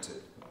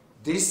designated.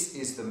 This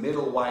is the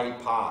middle way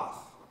path.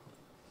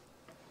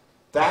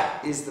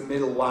 That is the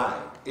middle way,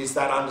 is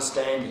that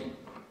understanding.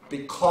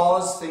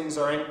 Because things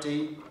are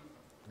empty,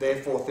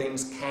 therefore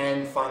things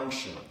can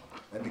function.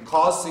 And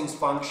because things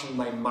function,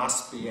 they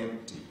must be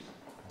empty.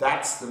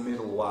 That's the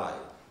middle way.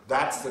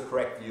 That's the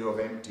correct view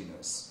of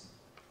emptiness.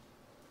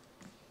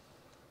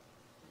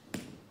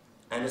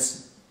 And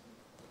it's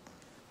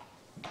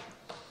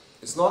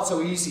not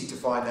so easy to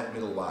find that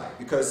middle way,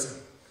 because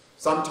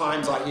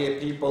sometimes I hear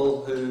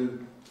people who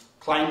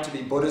claim to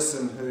be Buddhists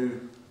and who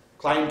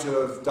claim to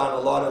have done a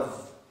lot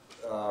of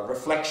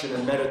reflection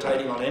and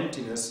meditating on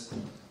emptiness,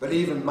 but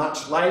even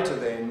much later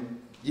then,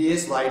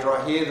 years later,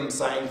 I hear them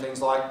saying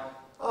things like,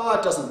 oh,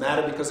 it doesn't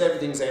matter because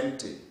everything's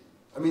empty.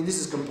 I mean, this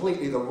is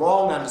completely the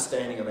wrong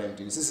understanding of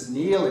emptiness. This is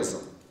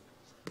nihilism.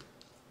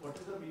 What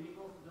is the meaning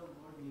of the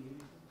word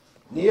nihilism?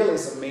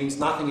 Nihilism means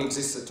nothing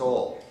exists at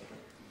all.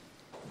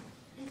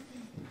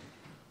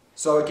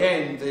 So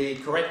again, the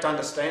correct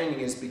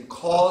understanding is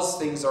because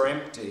things are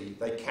empty,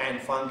 they can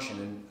function.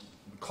 And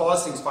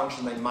because things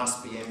function, they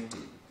must be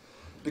empty.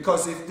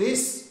 Because if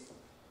this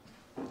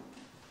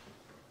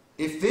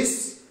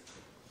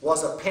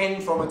was a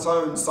pen from its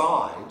own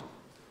side,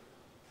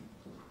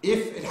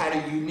 if it had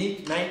a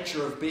unique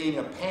nature of being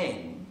a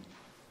pen,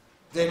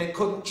 then it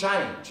couldn't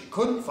change, it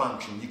couldn't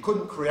function, you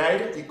couldn't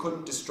create it, you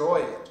couldn't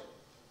destroy it.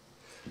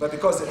 But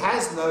because it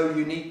has no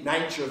unique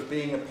nature of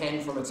being a pen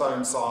from its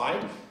own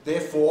side,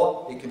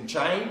 therefore it can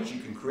change,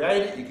 you can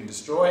create it, you can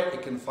destroy it,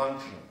 it can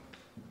function.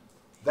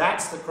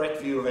 That's the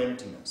correct view of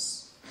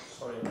emptiness.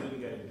 Sorry, I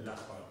didn't get it, the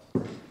last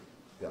part.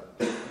 Yeah.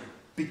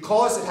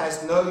 Because it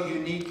has no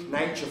unique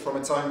nature from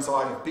its own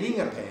side of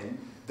being a pen,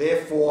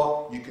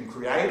 therefore you can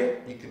create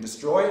it, you can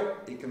destroy it,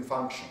 it can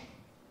function.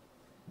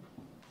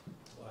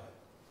 Why?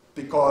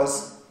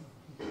 Because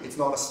it's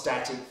not a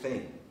static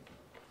thing.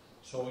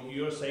 So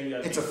you're saying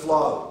that... It's a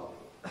flow,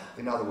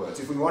 in other words.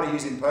 If we want to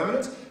use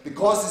impermanence,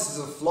 because this is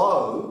a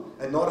flow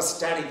and not a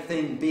static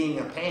thing being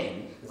a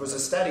pen, if it was a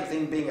static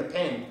thing being a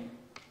pen,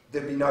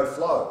 there'd be no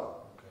flow.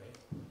 Okay.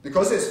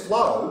 Because there's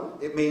flow,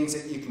 it means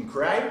that you can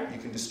create, you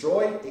can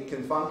destroy, it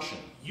can function.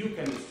 You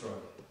can destroy.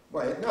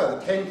 Wait, no,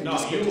 the pen can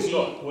just get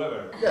destroyed.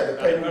 Whoever. Yeah, the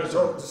pen can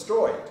person. get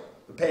destroyed.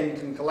 The pen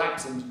can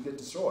collapse and get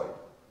destroyed.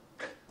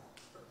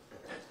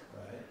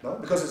 Right. No?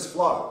 Because it's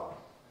flow.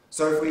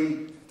 So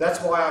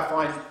that's why I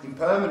find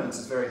impermanence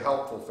is very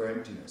helpful for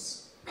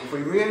emptiness. If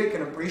we really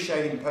can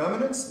appreciate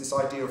impermanence, this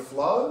idea of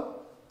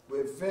flow,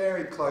 we're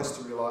very close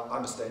to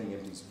understanding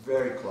emptiness,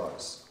 very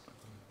close.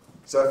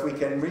 So if we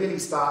can really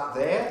start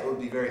there, it would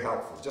be very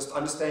helpful. Just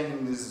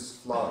understanding this is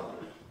flow.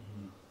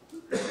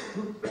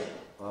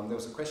 There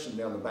was a question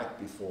down the back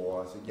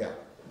before, I think, yeah.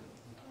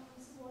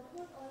 So what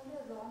about all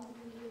the raw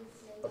materials?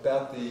 Like,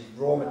 About the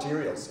raw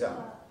materials, yeah.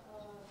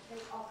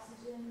 like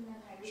oxygen and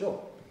hydrogen.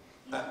 Sure.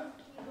 Even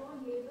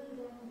label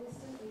them, they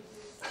still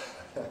exist.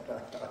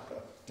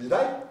 Do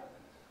they?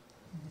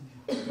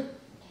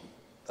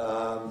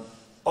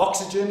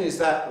 Oxygen, is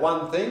that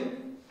one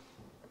thing?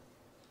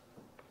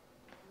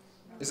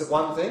 Is it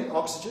one thing,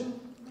 oxygen?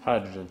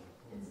 Hydrogen.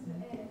 It's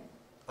in the air.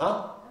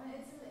 Huh? I mean,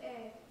 it's in the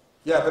air.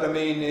 Yeah, but I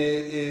mean,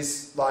 it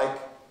is like,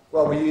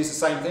 well, we use the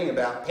same thing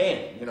about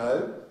pen, you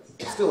know.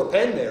 There's still a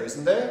pen there,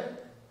 isn't there?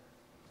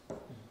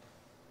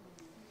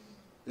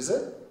 Is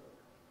it?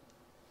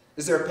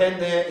 Is there a pen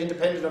there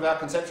independent of our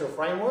conceptual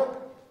framework?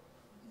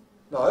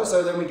 No,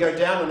 so then we go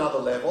down another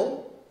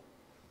level.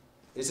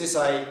 Is this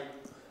a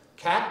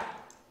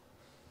cap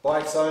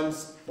by its own,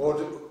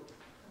 or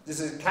does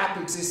a cap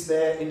exist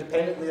there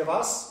independently of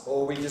us,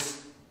 or we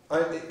just,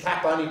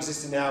 cap only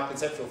exists in our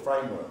conceptual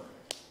framework?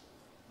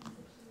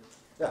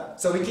 Yeah,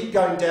 so we keep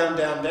going down,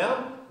 down,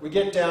 down. We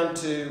get down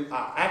to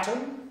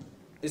atom.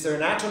 Is there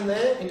an atom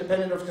there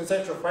independent of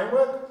conceptual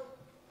framework?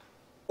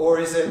 Or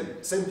is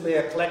it simply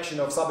a collection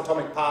of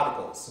subatomic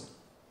particles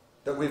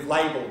that we've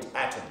labelled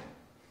atom?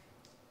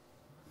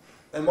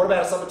 And what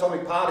about a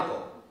subatomic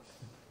particle?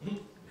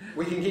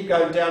 We can keep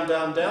going down,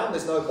 down, down.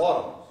 There's no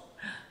bottom.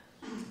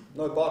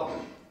 No bottom.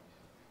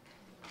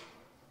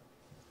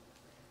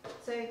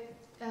 So,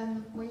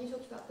 when you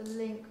talked about the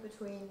link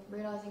between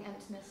realising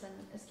emptiness and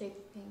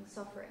escaping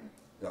suffering,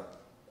 Yeah.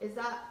 is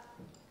that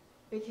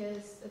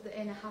because of the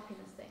inner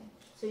happiness thing?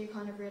 So you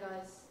kind of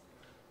realise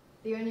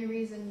the only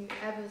reason you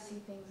ever see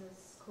things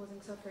as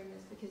causing suffering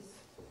is because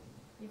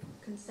you've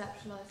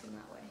conceptualised them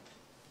that way?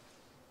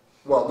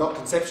 Well, not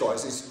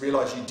conceptualise, is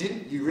realise you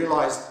didn't. You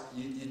realise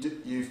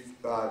you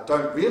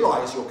don't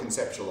realise you're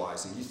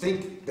conceptualising. You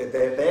think that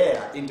they're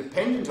there,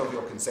 independent of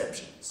your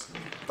conceptions.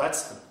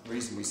 That's the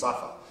reason we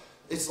suffer.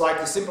 It's like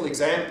a simple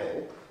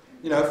example.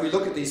 You know, if we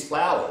look at these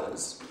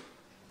flowers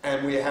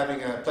and we're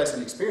having a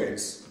pleasant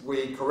experience,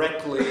 we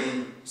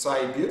correctly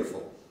say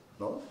beautiful.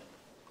 No?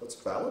 That's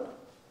valid.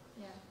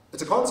 Yeah.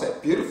 It's a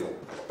concept, beautiful,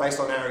 based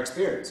on our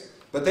experience.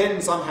 But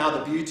then somehow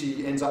the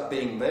beauty ends up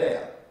being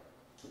there.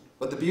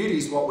 But the beauty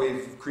is what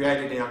we've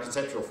created in our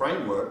conceptual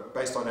framework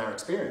based on our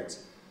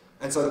experience.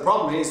 And so the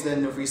problem is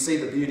then if we see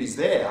the beauty's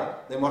there,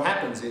 then what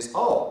happens is,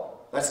 oh,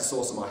 that's the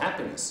source of my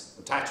happiness,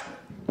 attachment.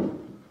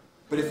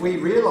 But if we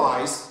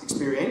realise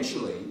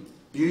experientially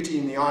beauty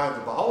in the eye of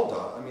the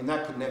beholder, I mean,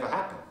 that could never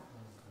happen.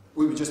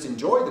 We would just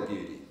enjoy the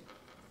beauty.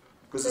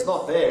 Because it's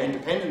not there,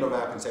 independent of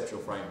our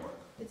conceptual framework.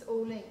 It's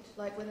all linked,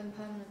 like with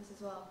impermanence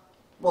as well.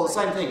 Well, the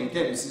same thing,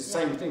 again, it's the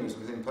same thing as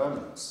with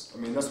impermanence. I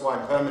mean, that's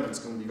why impermanence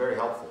can be very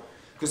helpful.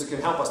 Because it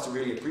can help us to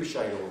really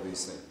appreciate all of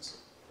these things.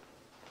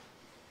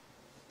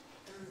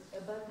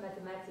 About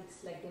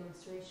mathematics, like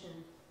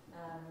demonstration,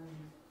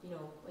 you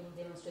know, when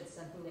you demonstrate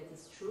something that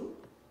is true,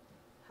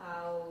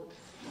 how,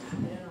 I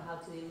don't know how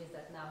to deal with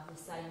that now, with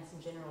science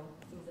in general,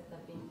 things that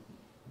have been,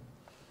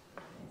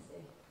 how can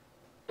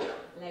I say,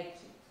 like,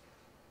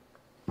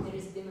 there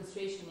is a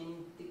demonstration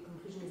and the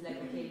conclusion is like,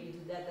 okay, you do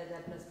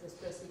that, plus,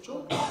 it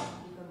will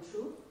become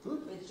true.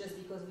 Good. But it's just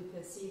because we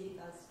perceive it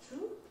as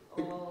true?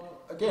 Or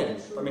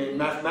again, I mean,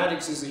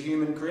 mathematics is a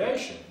human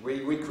creation.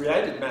 We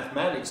created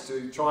mathematics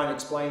to try and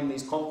explain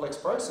these complex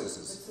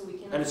processes. So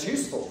and it's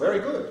useful, very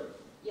good.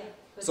 Yeah,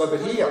 but so, but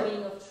what's here, the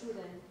meaning of true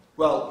then?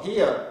 well,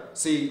 here,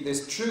 see,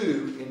 there's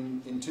true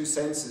in two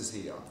senses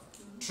here.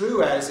 Mm-hmm.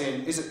 True as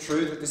in, is it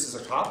true that this is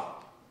a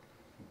cup?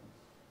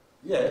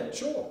 Yeah,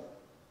 sure.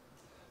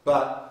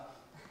 But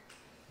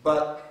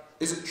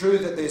is it true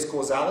that there's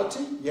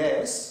causality?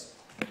 Yes.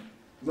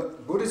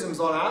 Buddhism's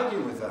not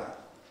arguing with that.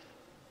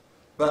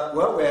 But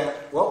what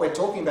we're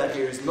talking about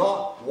here is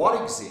not what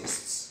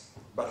exists,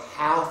 but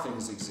how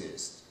things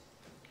exist.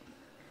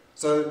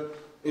 So,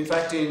 in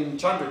fact, in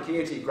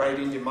Chandrakirti, great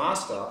Indian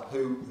master,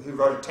 who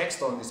wrote a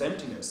text on this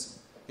emptiness,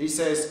 he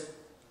says,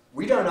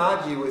 we don't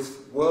argue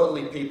with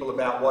worldly people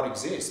about what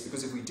exists,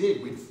 because if we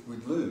did,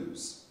 we'd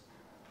lose.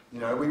 You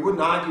know, we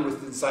wouldn't argue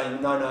with them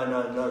saying,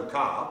 no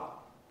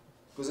cup,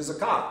 because there's a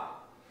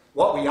cup.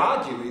 What we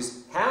argue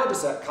is, how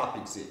does that cup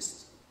exist?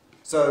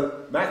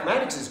 So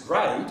mathematics is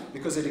great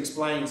because it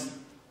explains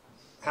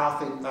how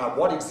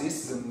what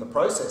exists in the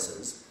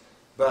processes,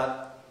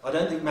 but I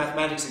don't think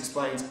mathematics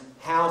explains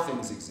how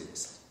things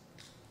exist.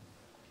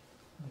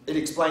 It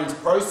explains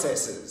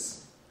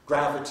processes,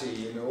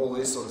 gravity and all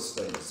this sort of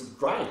things. It's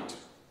great,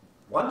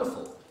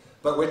 wonderful.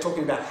 But we're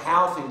talking about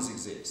how things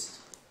exist.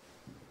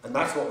 And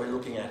that's what we're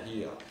looking at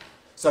here.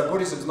 So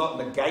Buddhism's not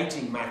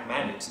negating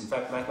mathematics. In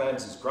fact,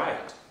 mathematics is great.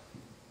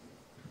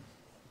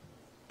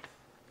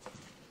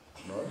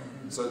 No?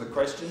 So the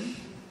question?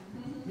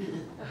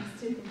 I'm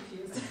still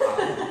confused.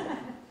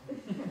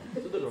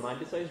 So the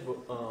romanticized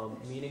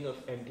meaning of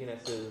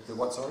emptiness is... The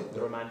what, sorry? The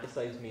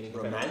romanticized meaning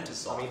of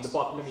emptiness. Romanticized? I mean, the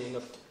popular meaning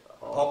of...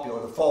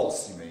 Popular, the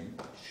false, you mean?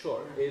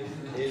 Sure, is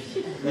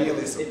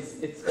realism.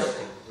 It's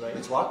nothing, right?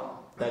 It's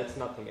what? That it's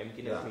nothing.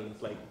 Emptiness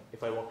means, like,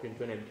 if I walk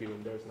into an empty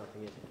room, there's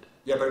nothing in it.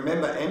 Yeah, but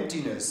remember,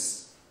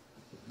 emptiness,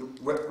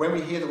 when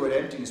we hear the word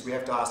emptiness, we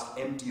have to ask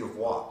empty of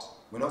what?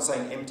 We're not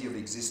saying empty of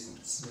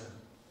existence.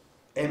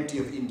 Yeah. Empty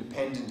of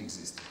independent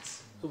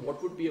existence. So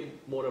what would be a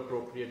more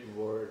appropriate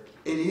word?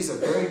 It is a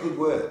very good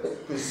word,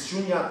 because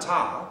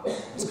shunyata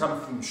is coming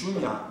from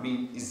shunya,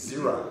 meaning is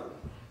zero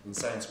in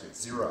Sanskrit,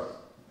 zero.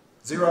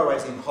 Zero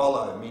as in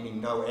hollow, meaning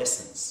no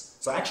essence.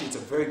 So actually it's a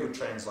very good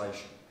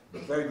translation,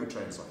 very good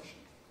translation.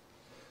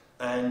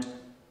 And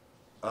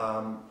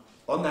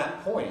on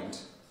that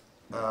point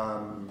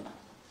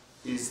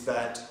is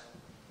that,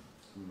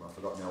 I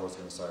forgot now what I was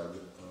going to say.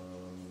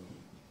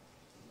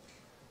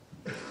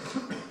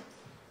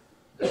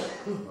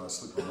 I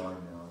slipped my mind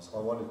now. So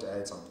I wanted to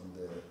add something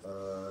there.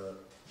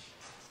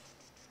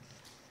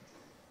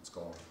 It's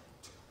gone.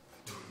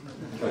 Maybe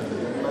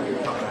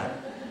we'll come back.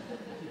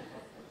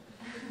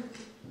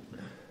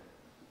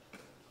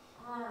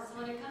 So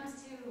when it comes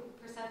to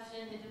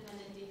perception,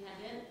 independent,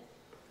 dependent,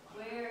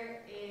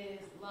 where is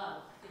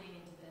love fitting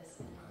into this?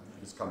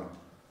 It's coming.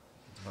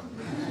 It's coming.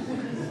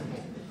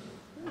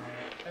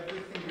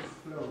 Everything is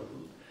flow.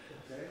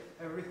 Okay?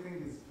 Everything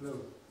is flow.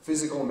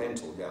 Physical,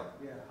 mental, yeah.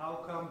 Yeah. How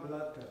come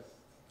blood test?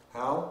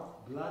 How?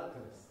 Blood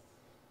test.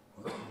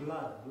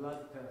 Blood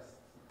test.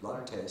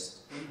 Blood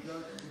test.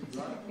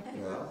 Blood?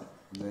 Yeah.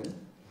 And then?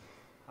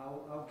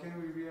 How can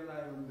we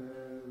rely on the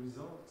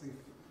results if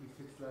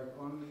it's like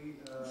only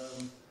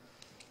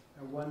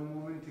at one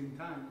moment in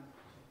time?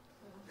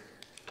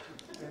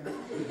 And the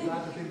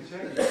blood can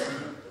change.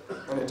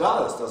 And it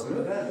does, doesn't it?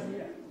 It does,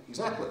 yeah.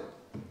 Exactly.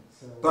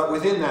 So But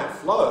within that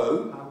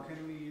flow, how can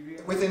we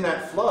realize? within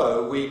that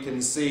flow, we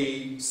can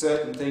see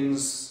certain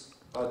things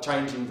are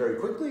changing very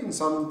quickly and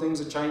some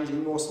things are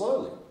changing more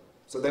slowly.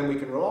 So then we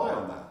can rely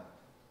on that.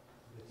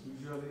 But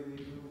usually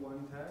they do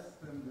one test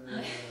and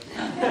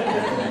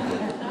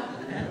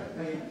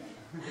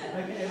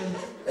Like Aaron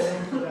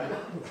to that.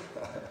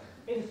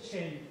 It's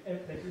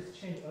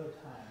changed all the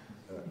time.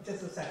 It's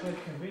just a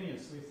psychological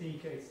convenience. We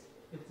think it's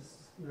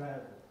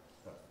reliable.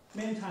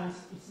 Many times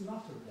it's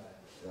not reliable.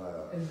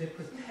 And they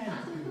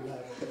pretend to be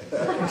reliable.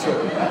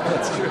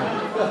 That's true.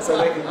 So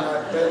they can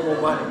earn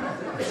more money.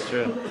 That's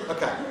true.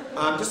 Okay,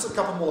 just a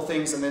couple more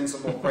things and then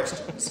some more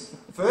questions.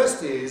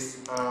 First is,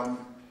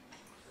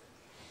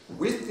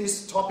 with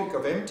this topic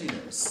of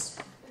emptiness,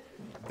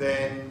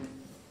 then,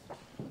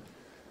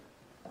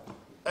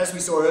 as we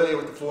saw earlier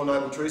with the Four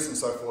Noble Truths and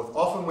so forth,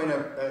 often when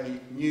a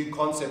new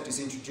concept is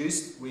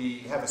introduced, we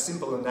have a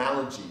simple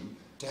analogy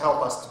to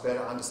help us to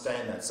better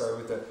understand that. So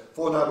with the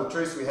Four Noble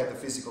Truths, we had the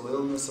physical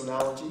illness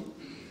analogy.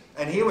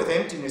 And here with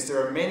emptiness,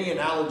 there are many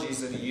analogies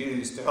that are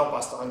used to help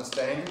us to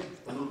understand it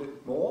a little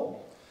bit more.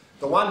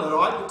 The one that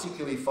I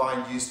particularly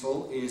find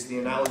useful is the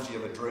analogy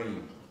of a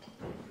dream.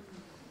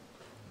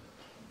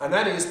 And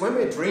that is, when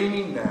we're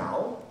dreaming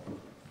now,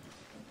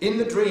 in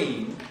the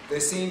dream, there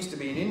seems to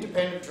be an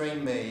independent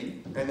dream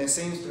me, and there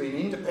seems to be an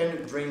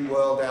independent dream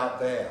world out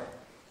there.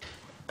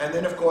 And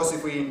then, of course,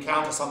 if we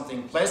encounter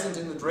something pleasant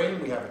in the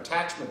dream, we have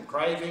attachment,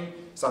 craving,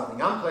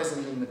 something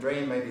unpleasant in the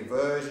dream, maybe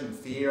aversion,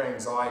 fear,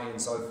 anxiety,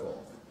 and so forth.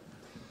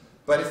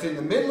 But if in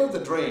the middle of the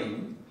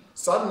dream,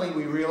 suddenly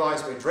we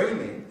realise we're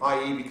dreaming,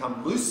 i.e.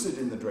 become lucid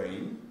in the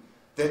dream,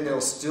 then there'll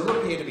still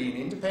appear to be an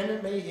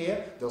independent me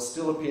here, there'll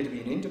still appear to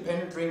be an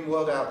independent dream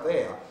world out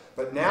there.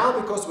 But now,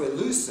 because we're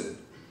lucid,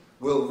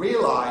 we'll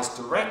realise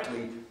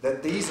directly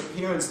that these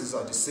appearances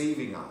are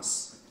deceiving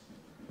us.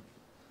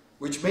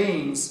 Which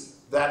means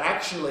that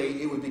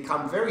actually it would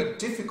become very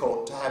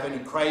difficult to have any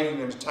craving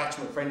and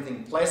attachment for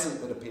anything pleasant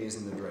that appears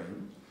in the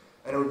dream.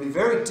 And it would be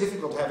very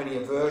difficult to have any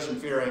aversion,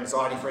 fear, or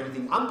anxiety for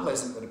anything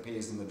unpleasant that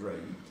appears in the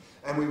dream.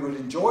 And we would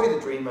enjoy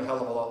the dream a hell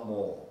of a lot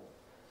more.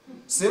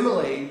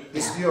 Similarly,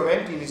 this view of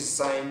emptiness is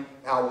saying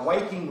our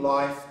waking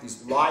life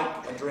is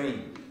like a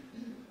dream.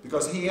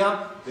 Because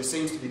here, there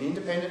seems to be an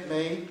independent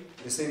me,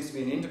 there seems to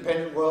be an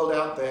independent world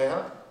out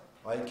there.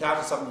 I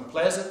encounter something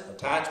pleasant,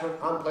 attachment,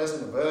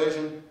 unpleasant,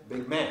 aversion,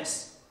 big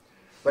mess.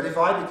 But if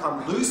I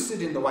become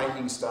lucid in the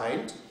waking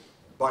state,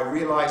 by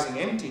realising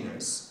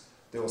emptiness,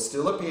 there will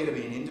still appear to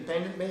be an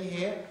independent me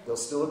here, there will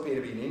still appear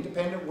to be an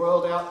independent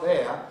world out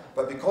there,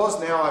 but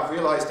because now I've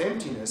realised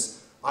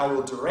emptiness, I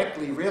will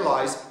directly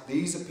realise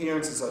these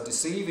appearances are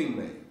deceiving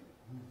me.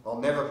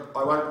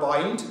 I won't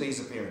buy into these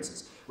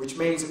appearances, which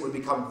means it would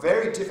become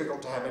very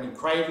difficult to have any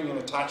craving and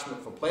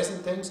attachment for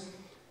pleasant things,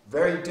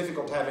 very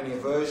difficult to have any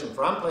aversion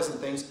for unpleasant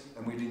things,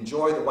 and we'd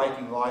enjoy the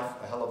waking life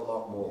a hell of a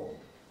lot more.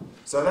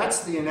 So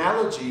that's the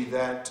analogy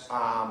that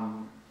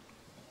I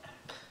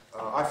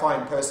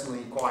find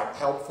personally quite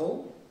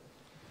helpful.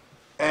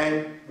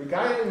 And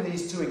regarding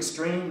these two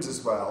extremes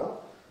as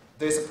well,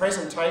 there's a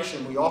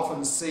presentation we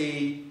often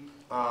see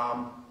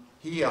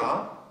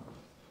here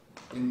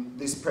in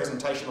this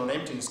presentation on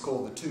emptiness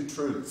called the Two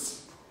Truths.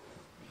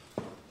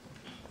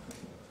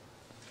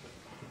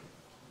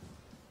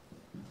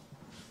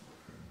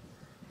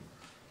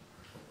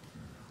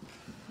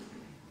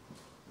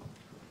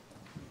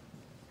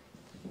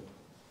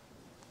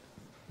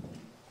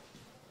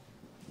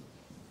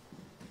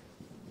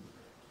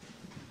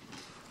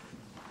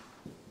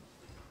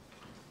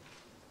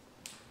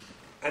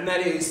 And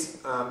that is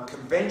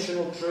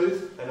conventional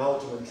truth and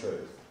ultimate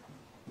truth.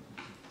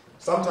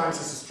 Sometimes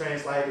this is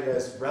translated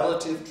as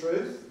relative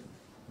truth.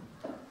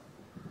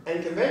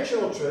 And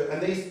conventional truth,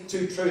 and these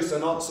two truths are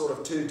not sort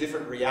of two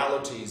different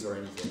realities or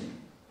anything.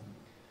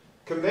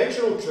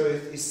 Conventional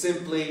truth is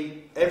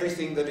simply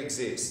everything that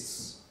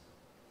exists.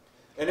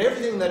 And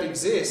everything that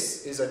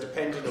exists is a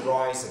dependent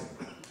arising.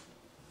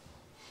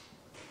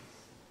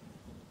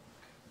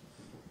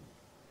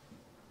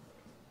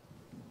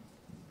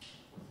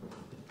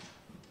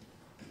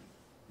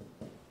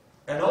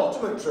 And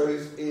ultimate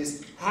truth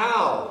is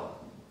how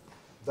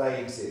they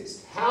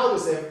exist. How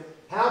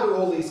do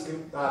all these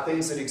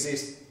things that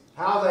exist,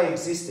 how are they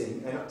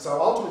existing? And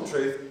so ultimate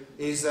truth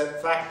is the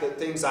fact that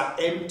things are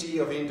empty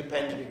of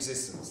independent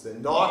existence. They're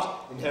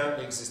not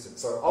inherently existent.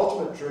 So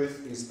ultimate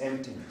truth is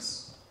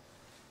emptiness.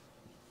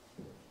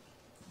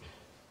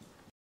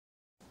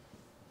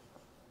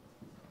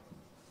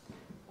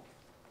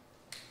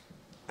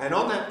 And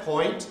on that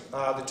point,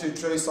 the two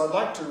truths, I'd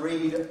like to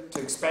read,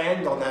 to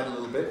expand on that a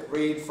little bit,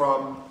 read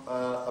from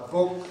a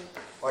book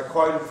I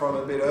quoted from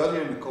a bit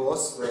earlier in the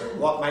course,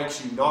 What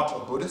Makes You Not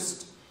a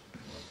Buddhist.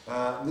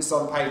 This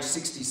on page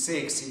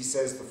 66, he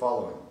says the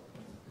following.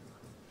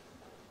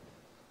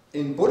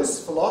 In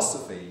Buddhist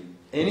philosophy,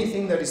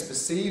 anything that is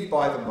perceived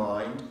by the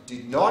mind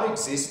did not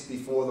exist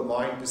before the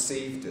mind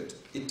perceived it.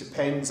 It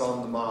depends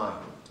on the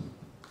mind.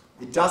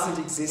 It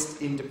doesn't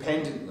exist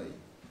independently.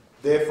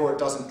 Therefore, it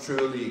doesn't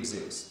truly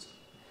exist.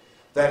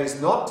 That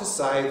is not to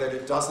say that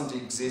it doesn't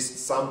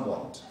exist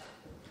somewhat.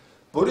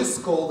 Buddhists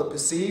call the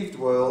perceived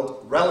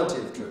world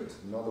relative truth,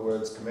 in other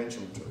words,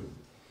 conventional truth,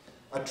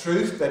 a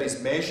truth that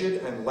is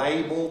measured and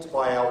labelled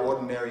by our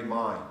ordinary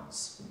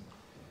minds.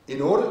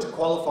 In order to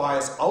qualify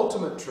as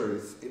ultimate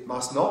truth, it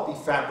must not be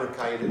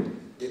fabricated,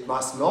 it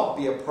must not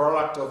be a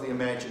product of the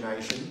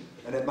imagination,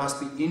 and it must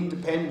be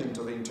independent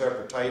of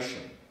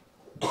interpretation.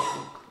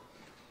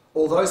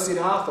 Although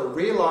Siddhartha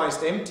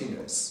realised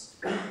emptiness,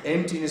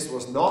 emptiness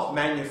was not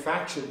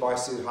manufactured by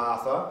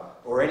Siddhartha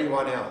or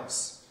anyone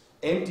else.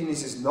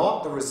 Emptiness is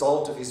not the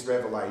result of his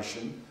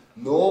revelation,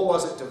 nor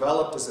was it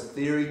developed as a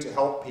theory to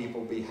help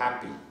people be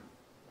happy.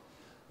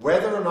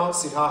 Whether or not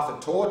Siddhartha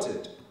taught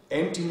it,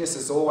 emptiness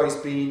has always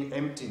been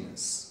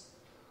emptiness.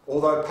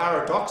 Although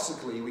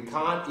paradoxically, we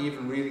can't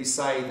even really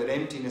say that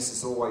emptiness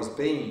has always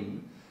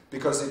been,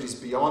 because it is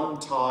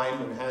beyond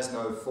time and has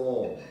no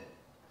form.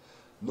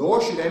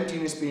 Nor should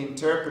emptiness be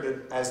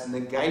interpreted as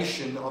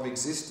negation of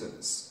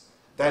existence.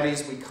 That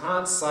is, we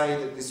can't say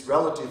that this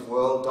relative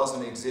world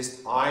doesn't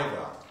exist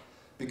either,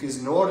 because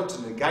in order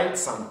to negate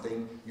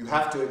something, you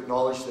have to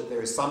acknowledge that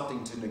there is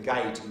something to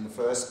negate in the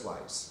first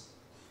place.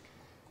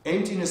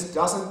 Emptiness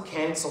doesn't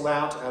cancel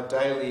out our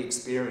daily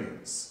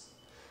experience.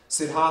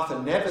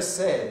 Siddhartha never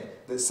said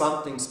that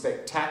something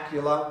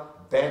spectacular,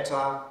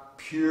 better,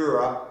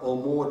 purer, or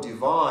more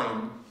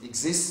divine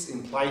exists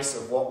in place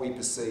of what we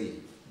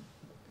perceive.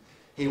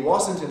 He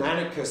wasn't an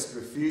anarchist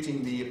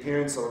refuting the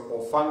appearance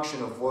or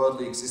function of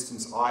worldly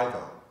existence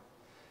either.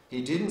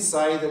 He didn't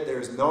say that there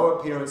is no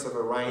appearance of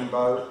a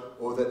rainbow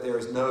or that there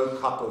is no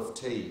cup of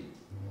tea.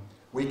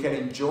 We can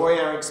enjoy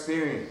our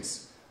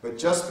experience, but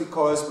just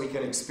because we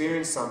can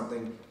experience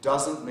something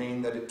doesn't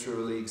mean that it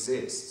truly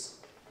exists.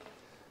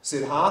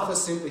 Siddhartha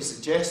simply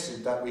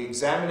suggested that we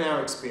examine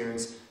our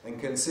experience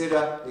and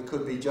consider it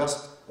could be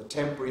just a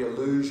temporary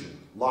illusion,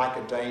 like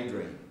a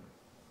daydream.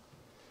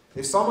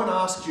 If someone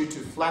asked you to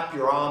flap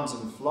your arms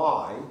and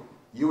fly,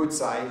 you would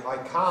say, I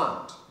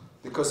can't,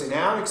 because in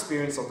our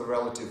experience of the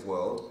relative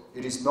world,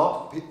 it is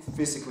not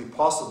physically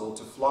possible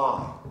to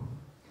fly.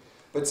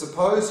 But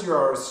suppose you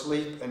are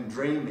asleep and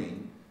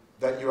dreaming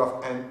that you are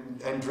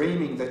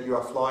dreaming that you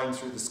are flying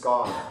through the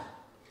sky.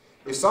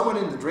 If someone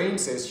in the dream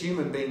says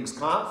human beings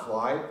can't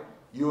fly,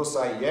 you will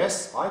say,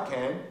 yes, I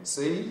can,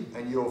 see,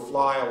 and you will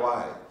fly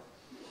away.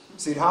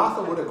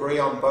 Siddhartha would agree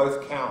on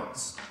both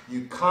counts.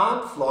 You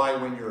can't fly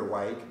when you're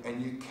awake,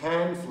 and you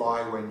can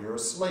fly when you're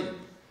asleep.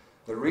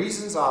 The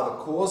reasons are the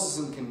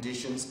causes and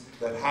conditions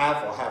that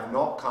have or have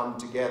not come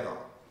together.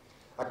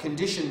 A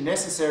condition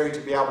necessary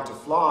to be able to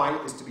fly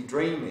is to be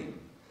dreaming.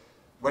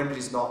 When it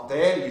is not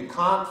there, you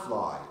can't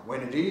fly.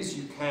 When it is,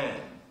 you can.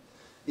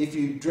 If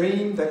you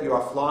dream that you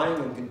are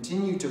flying and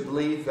continue to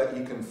believe that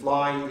you can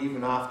fly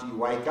even after you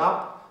wake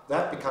up,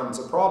 that becomes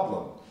a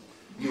problem.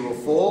 You will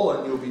fall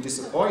and you'll be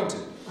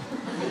disappointed.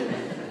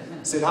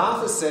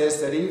 Siddhartha says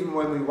that even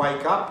when we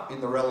wake up in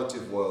the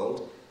relative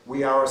world,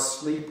 we are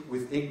asleep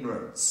with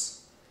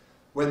ignorance.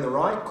 When the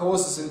right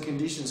causes and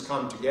conditions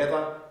come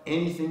together,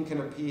 anything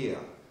can appear.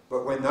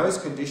 But when those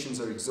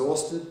conditions are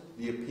exhausted,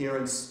 the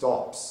appearance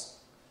stops.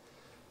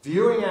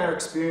 Viewing our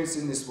experience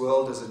in this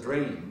world as a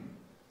dream,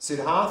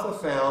 Siddhartha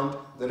found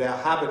that our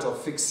habit of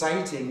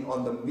fixating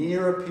on the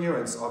mere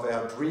appearance of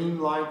our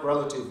dreamlike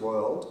relative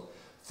world,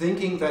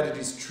 thinking that it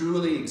is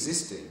truly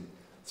existing,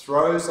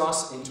 throws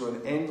us into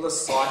an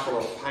endless cycle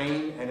of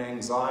pain and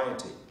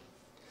anxiety.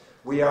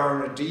 We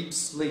are in a deep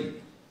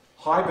sleep,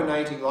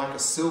 hibernating like a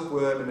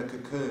silkworm in a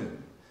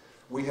cocoon.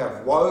 We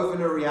have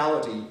woven a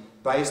reality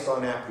based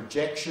on our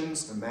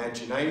projections,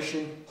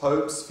 imagination,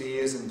 hopes,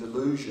 fears and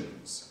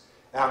delusions.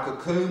 Our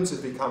cocoons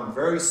have become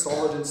very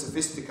solid and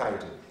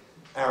sophisticated.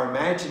 Our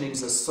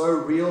imaginings are so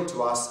real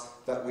to us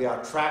that we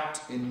are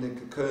trapped in the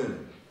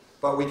cocoon.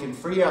 but we can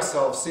free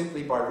ourselves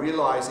simply by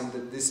realizing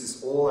that this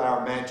is all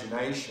our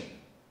imagination.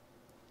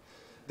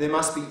 There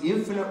must be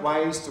infinite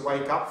ways to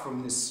wake up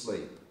from this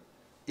sleep.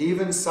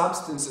 Even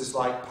substances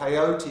like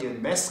peyote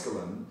and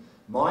mescaline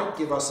might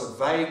give us a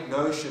vague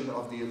notion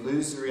of the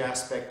illusory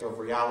aspect of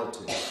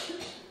reality.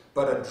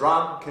 But a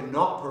drug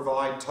cannot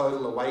provide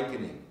total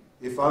awakening,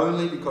 if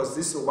only because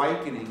this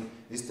awakening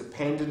is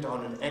dependent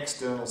on an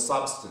external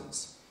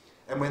substance.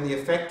 And when the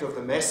effect of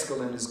the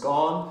mescaline is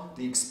gone,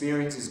 the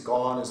experience is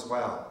gone as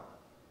well.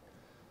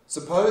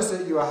 Suppose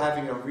that you are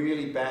having a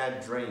really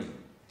bad dream.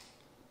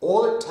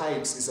 All it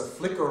takes is a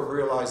flicker of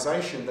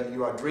realization that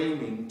you are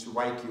dreaming to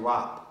wake you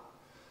up.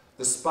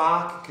 The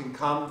spark can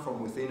come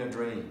from within a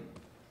dream.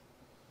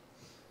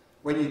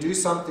 When you do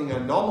something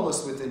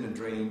anomalous within a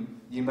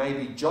dream, you may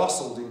be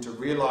jostled into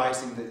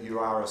realizing that you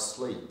are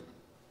asleep.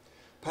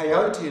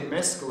 Peyote and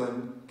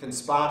mescaline can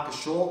spark a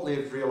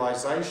short-lived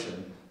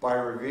realization by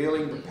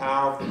revealing the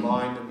power of the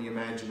mind and the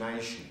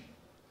imagination.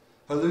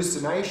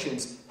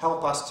 Hallucinations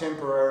help us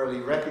temporarily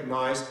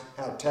recognize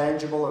how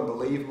tangible and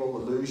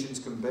believable illusions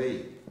can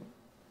be.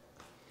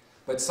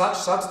 But such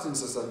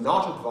substances are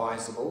not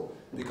advisable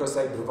because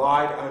they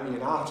provide only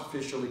an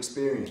artificial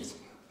experience.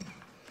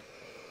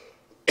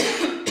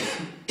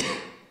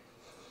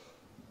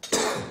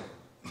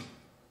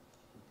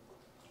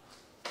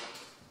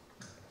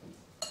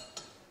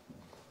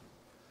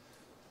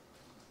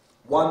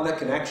 One that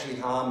can actually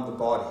harm the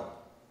body.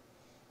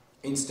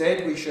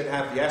 Instead, we should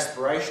have the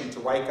aspiration to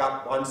wake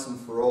up once and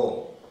for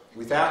all,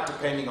 without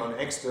depending on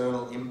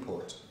external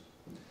input.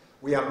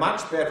 We are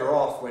much better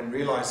off when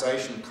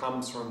realization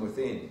comes from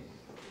within.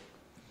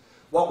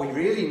 What we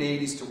really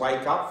need is to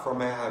wake up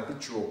from our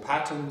habitual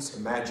patterns,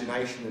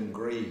 imagination and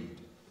greed.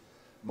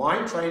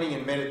 Mind training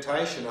and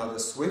meditation are the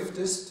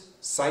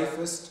swiftest,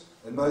 safest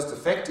and most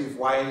effective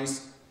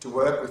ways to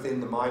work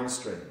within the mind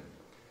stream.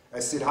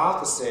 As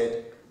Siddhartha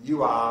said,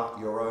 you are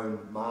your own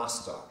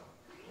master.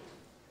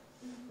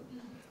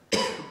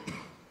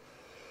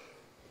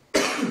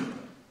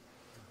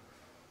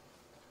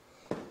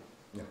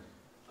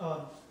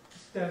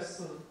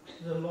 Does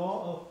the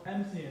law of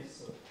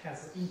emptiness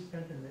has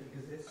independent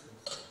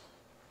existence?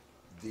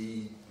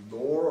 The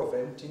law of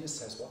emptiness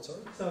has what,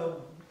 sorry?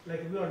 So,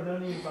 like we are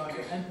learning about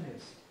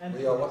emptiness.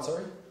 We are what,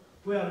 sorry?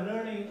 We are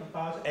learning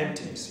about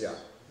emptiness, yeah.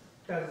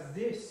 Does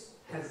this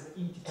has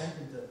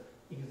independent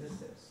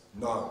existence?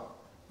 No.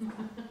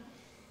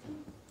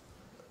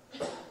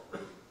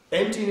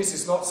 Emptiness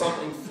is not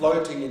something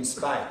floating in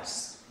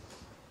space.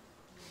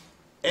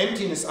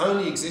 Emptiness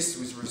only exists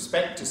with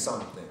respect to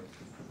something.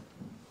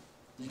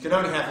 You can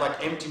only have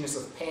like emptiness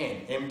of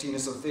pen,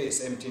 emptiness of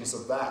this, emptiness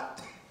of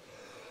that.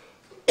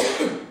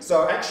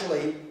 So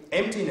actually,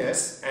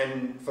 emptiness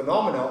and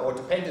phenomena or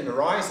dependent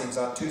arisings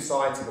are two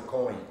sides of a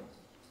coin.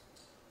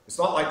 It's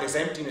not like there's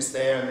emptiness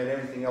there and then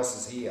everything else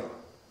is here.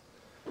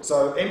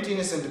 So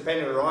emptiness and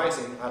dependent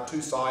arising are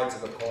two sides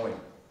of a coin.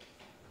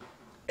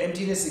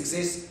 Emptiness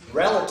exists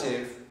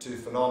relative to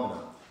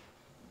phenomena.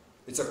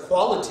 It's a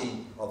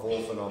quality of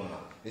all phenomena.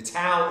 It's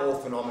how all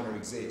phenomena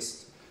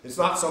exist. It's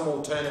not some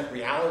alternate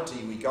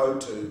reality we go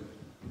to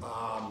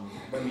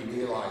when we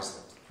realise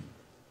it.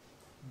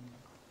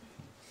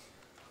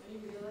 When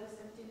you realize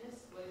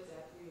emptiness, what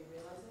exactly are you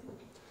realizing?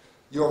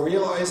 You're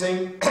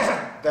realising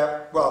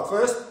that, well,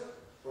 first,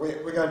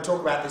 we're going to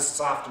talk about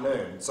this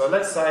afternoon. So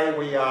let's say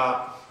we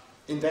are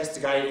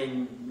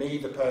investigating me,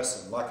 the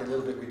person, like a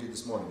little bit we did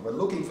this morning. We're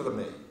looking for the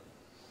me.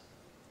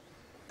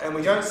 And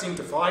we don't seem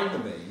to find the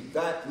me.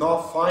 That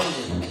not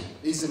finding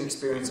is an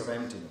experience of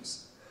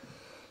emptiness.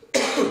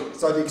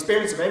 So the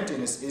experience of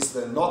emptiness is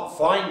the not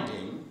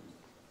finding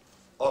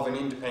of an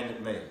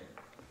independent me.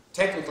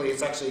 Technically,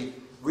 it's actually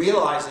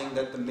realising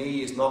that the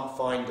me is not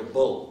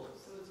findable.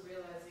 So it's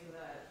realizing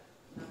that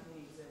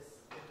nothing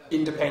exists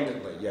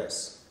Independently,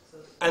 yes.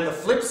 And the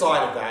flip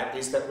side of that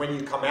is that when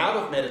you come out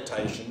of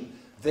meditation,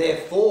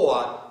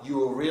 therefore you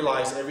will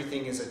realise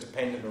everything is a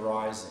dependent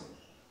arising.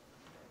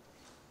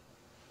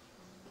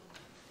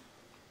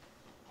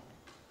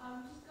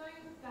 Just going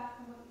back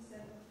on what you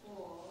said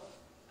before,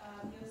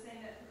 you were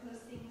saying that because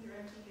things are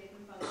empty, they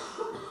can function.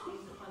 Because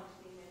things are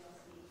functioning, they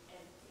must be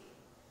empty.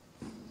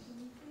 Can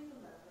you please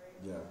elaborate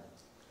on Yeah.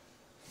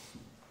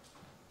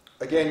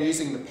 that? Again,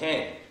 using the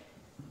pen.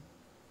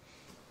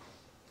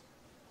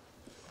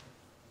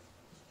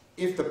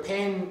 If the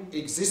pen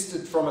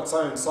existed from its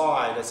own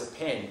side as a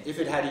pen, if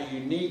it had a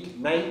unique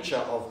nature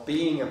of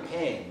being a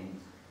pen,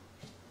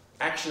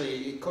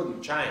 actually it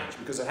couldn't change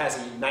because it has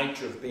a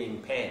nature of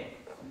being pen.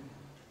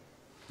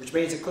 Which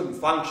means it couldn't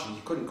function,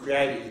 you couldn't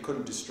create it, you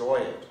couldn't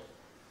destroy it.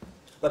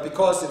 But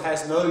because it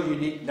has no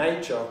unique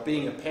nature of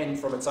being a pen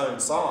from its own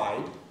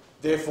side,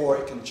 therefore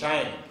it can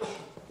change.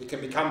 It can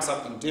become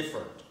something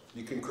different.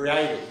 You can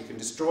create it, you can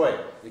destroy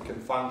it, it can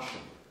function.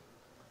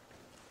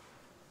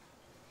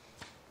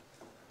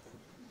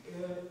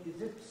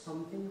 Is it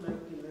something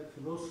like in a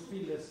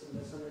philosophy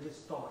lesson it is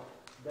taught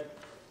that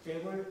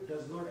devil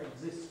does not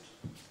exist?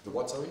 The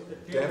what, sorry?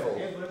 The Devil.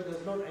 devil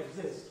does not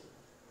exist.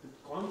 The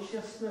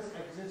consciousness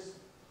exists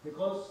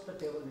because the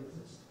table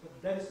exists.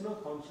 But there is no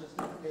consciousness,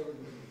 the table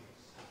exists.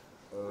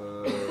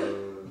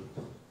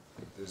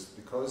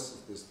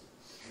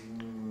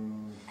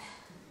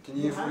 Can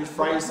you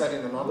rephrase that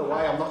in another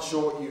way? I'm not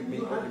sure what you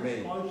mean. You have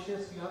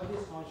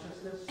this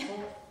consciousness, so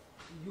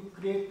you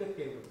create the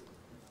table.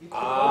 If the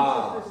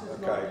consciousness is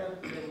not there,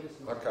 the table is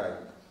not there.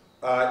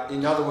 Okay.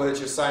 In other words,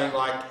 you're saying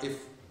like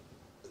if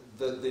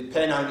the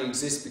pen only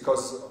exists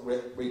because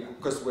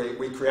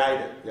we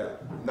create it, yeah,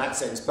 in that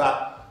sense.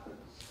 But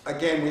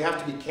again, we have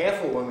to be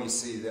careful when we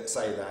say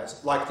that.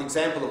 Like the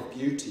example of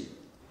beauty.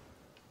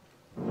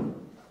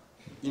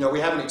 You know, we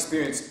have an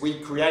experience. We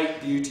create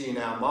beauty in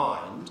our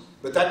mind,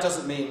 but that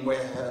doesn't mean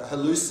we're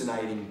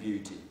hallucinating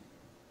beauty.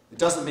 It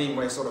doesn't mean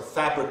we're sort of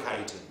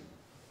fabricating.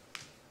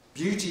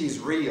 Beauty is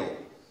real.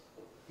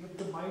 If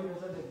the mind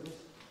doesn't exist.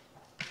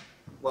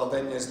 Well,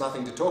 then there's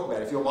nothing to talk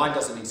about. If your mind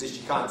doesn't exist,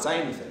 you can't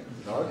say anything.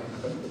 No?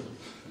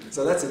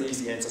 So that's an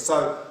easy answer.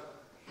 So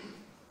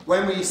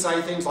when we say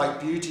things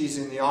like beauty is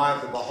in the eye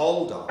of the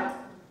beholder,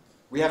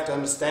 we have to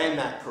understand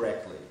that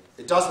correctly.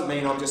 It doesn't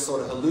mean I'm just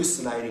sort of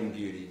hallucinating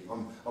beauty.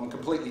 I'm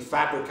completely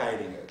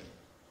fabricating it.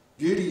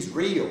 Beauty is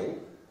real,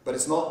 but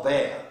it's not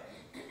there.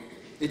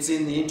 It's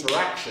in the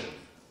interaction.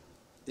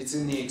 It's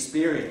in the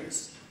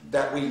experience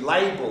that we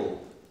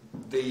label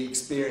the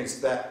experience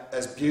that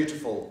as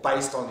beautiful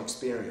based on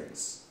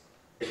experience.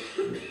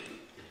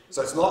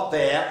 So it's not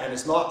there and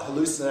it's not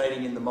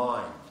hallucinating in the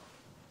mind.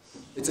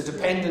 It's a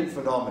dependent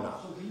phenomena.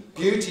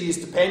 Beauty is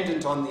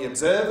dependent on the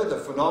observer, the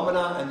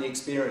phenomena, and the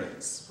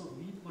experience. So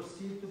we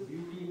perceive the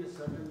beauty in a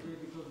certain way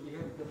because we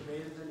have the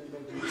brains and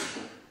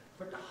imagination.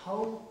 But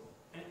how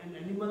an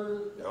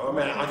animal...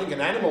 I think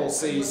an animal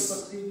sees...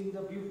 perceiving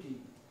the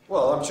beauty.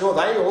 Well, I'm sure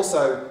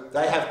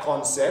they have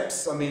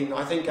concepts. I mean,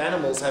 I think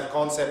animals have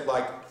concepts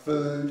like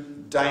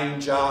food,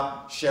 danger,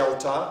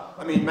 shelter.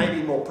 I mean,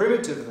 maybe more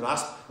primitive than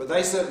us, but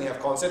they certainly have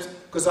concepts.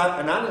 Because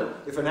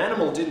if an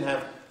animal didn't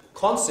have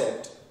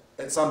concept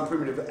at some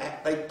primitive,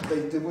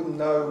 they wouldn't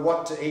know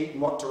what to eat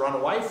and what to run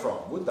away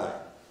from, would they?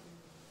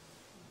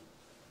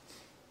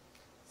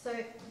 So,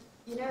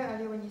 you know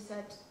earlier when you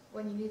said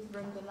when you leave the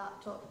room, the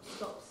laptop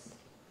stops.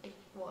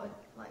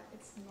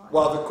 It's not.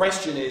 Well, the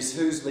question is,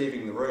 who's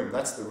leaving the room?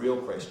 That's the real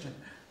question.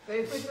 But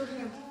if we're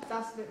talking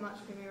that's a bit much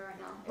for me right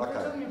now. If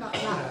we're talking about the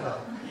laptop,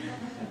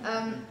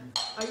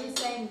 are you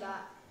saying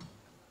that,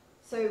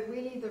 so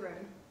we leave the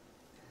room,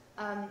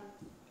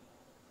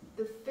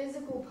 the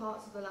physical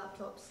parts of the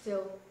laptop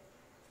still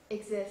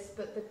exist,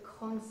 but the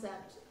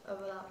concept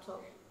of a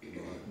laptop,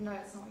 no,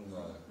 it's not what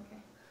you're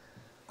saying.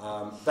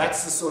 Okay.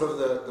 That's the sort of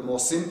the more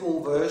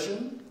simple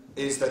version,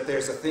 is that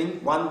there's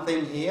one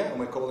thing here, and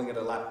we're calling it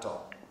a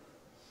laptop.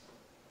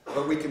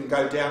 But we can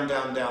go down,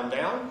 down, down,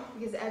 down.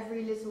 Because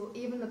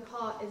even the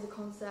part is a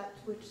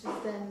concept, which is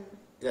then...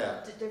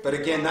 Yeah, but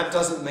again, that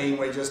doesn't mean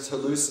we're just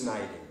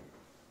hallucinating.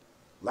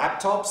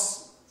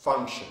 Laptops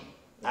function.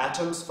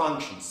 Atoms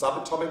function.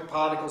 Subatomic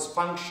particles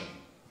function.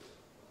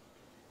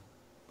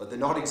 But they're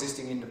not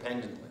existing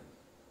independently.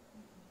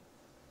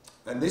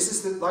 And this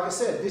is, like I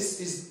said,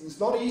 it's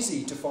not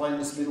easy to find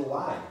this middle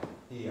way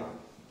here.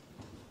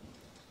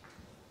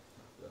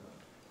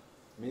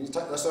 I mean,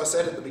 as I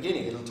said at the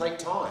beginning, it'll take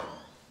time.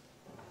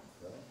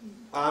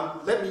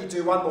 Let me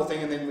do one more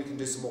thing and then we can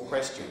do some more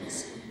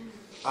questions.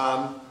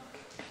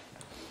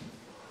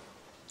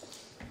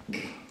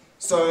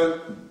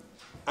 So,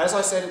 as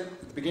I said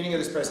at the beginning of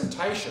this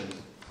presentation,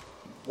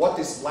 what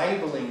this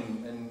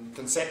labelling and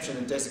conception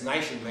and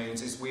designation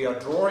means is we are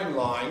drawing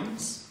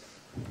lines,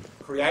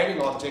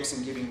 creating objects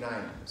and giving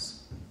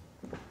names.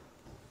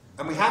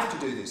 And we have to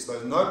do this.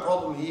 There's no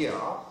problem here,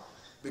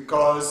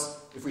 because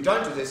if we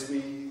don't do this,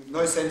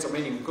 no sense or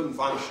meaning, we couldn't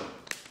function.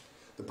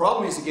 The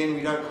problem is, again,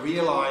 we don't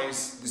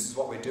realise this is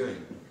what we're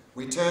doing.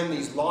 We turn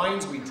these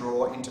lines we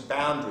draw into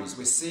boundaries.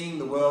 We're seeing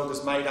the world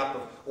as made up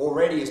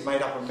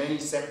of many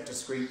separate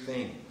discrete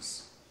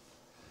things.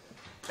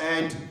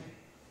 And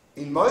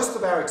in most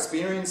of our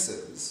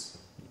experiences,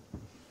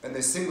 and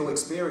there's single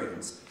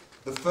experience,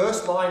 the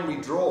first line we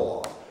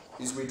draw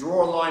is we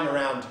draw a line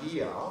around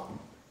here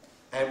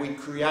and we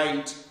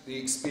create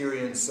the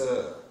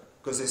experiencer.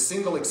 Because there's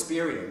single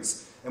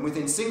experience, and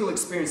within single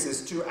experience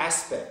there's two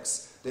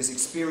aspects. There's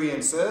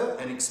experiencer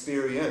and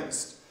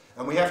experienced.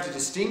 And we have to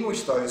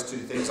distinguish those two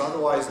things,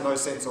 otherwise no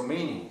sense or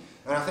meaning.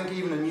 And I think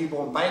even a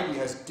newborn baby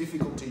has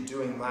difficulty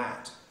doing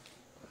that.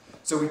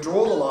 So we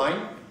draw the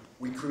line,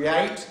 we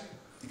create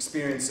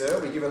experiencer,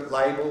 we give it a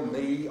label,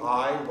 me,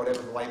 I,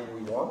 whatever the label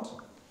we want.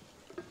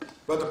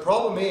 But the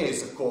problem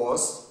is, of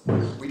course,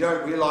 we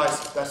don't realise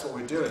that's what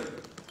we're doing.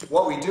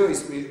 What we do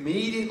is we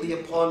immediately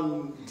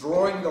upon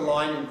drawing the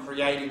line and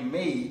creating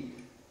me,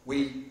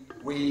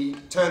 we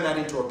turn that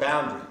into a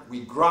boundary.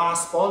 We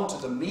grasp onto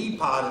the me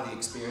part of the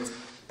experience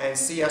and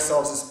see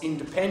ourselves as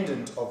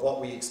independent of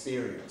what we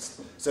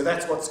experienced. So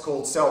that's what's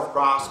called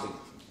self-grasping,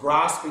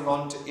 grasping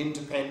onto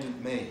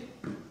independent me.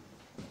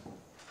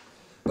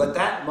 But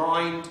that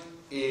mind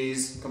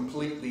is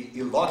completely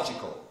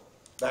illogical,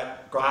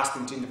 that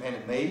grasping to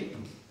independent me.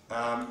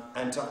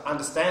 And to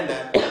understand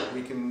that,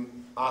 we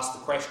can ask the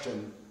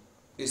question,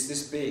 is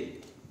this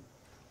big?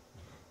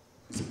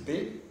 Is it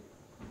big?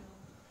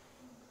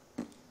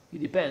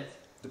 It depends.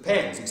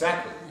 Depends,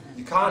 exactly.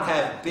 You can't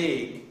have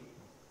big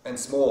and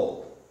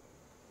small.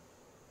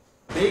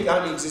 Big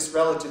only exists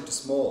relative to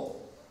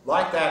small.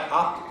 Like that,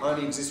 up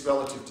only exists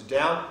relative to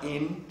down,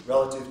 in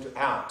relative to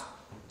out.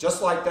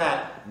 Just like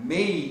that,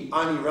 me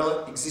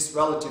only exists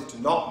relative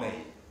to not me.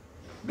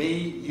 Me,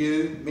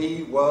 you,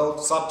 me,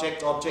 world,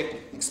 subject,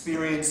 object,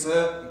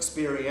 experiencer,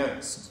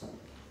 experienced.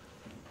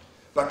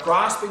 But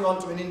grasping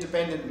onto an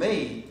independent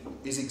me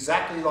is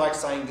exactly like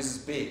saying this is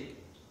big.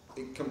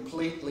 It's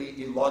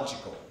completely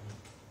illogical.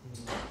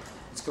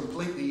 It's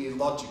completely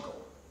illogical.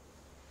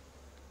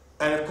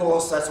 And of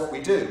course, that's what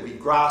we do. We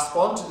grasp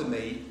onto the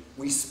me,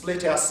 we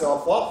split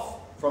ourselves off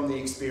from the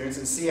experience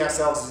and see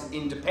ourselves as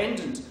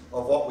independent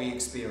of what we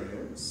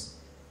experience.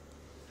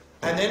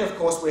 And then, of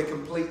course, we're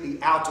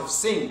completely out of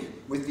sync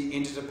with the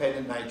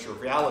interdependent nature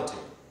of reality.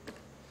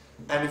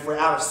 And if we're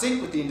out of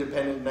sync with the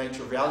independent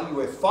nature of reality,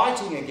 we're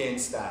fighting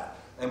against that.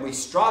 And we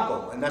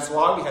struggle. And that's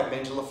why we have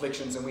mental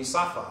afflictions and we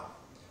suffer.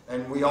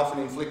 And we often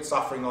inflict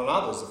suffering on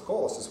others, of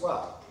course, as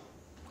well.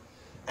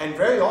 And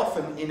very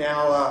often in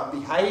our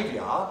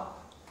behaviour,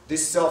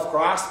 this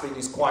self-grasping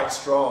is quite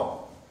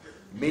strong.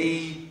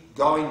 Me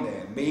going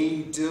there,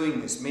 me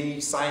doing this, me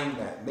saying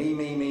that, me,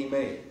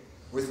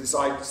 with this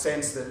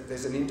sense that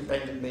there's an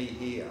independent me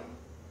here.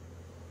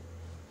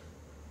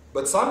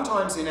 But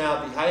sometimes in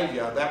our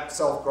behaviour, that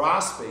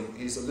self-grasping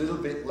is a little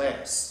bit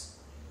less.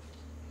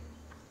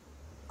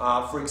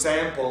 For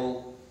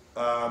example,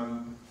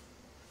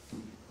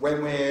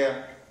 when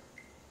we're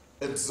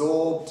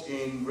absorbed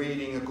in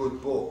reading a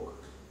good book,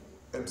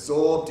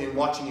 absorbed in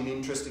watching an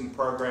interesting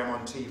program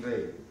on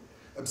TV,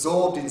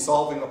 absorbed in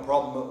solving a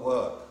problem at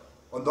work.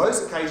 On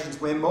those occasions,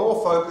 we're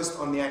more focused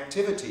on the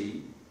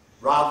activity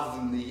rather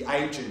than the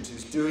agent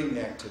who's doing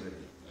the activity.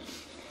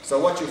 So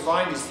what you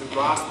find is the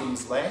grasping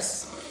is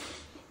less,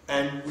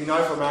 and we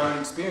know from our own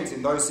experience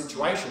in those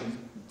situations,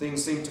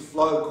 things seem to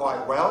flow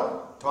quite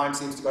well, time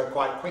seems to go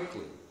quite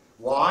quickly.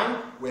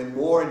 Why? We're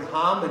more in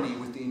harmony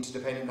with the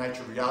interdependent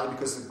nature of reality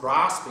because the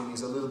grasping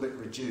is a little bit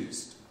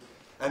reduced.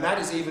 And that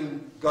is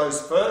even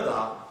goes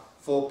further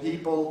for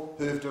people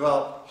who've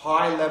developed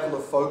high level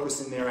of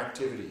focus in their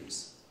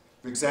activities.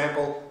 For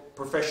example,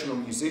 professional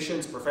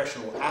musicians,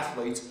 professional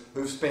athletes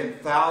who've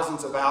spent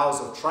thousands of hours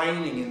of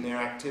training in their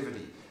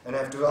activity and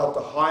have developed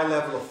a high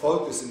level of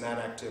focus in that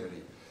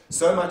activity.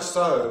 So much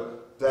so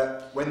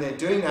that when they're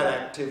doing that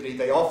activity,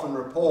 they often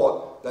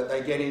report that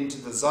they get into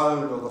the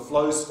zone or the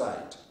flow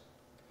state.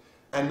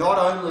 And not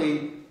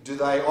only do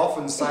they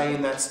often say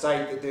in that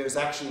state that there was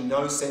actually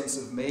no sense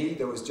of me,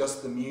 there was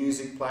just the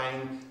music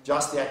playing,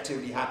 just the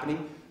activity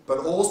happening, but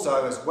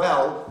also as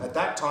well, at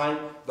that time,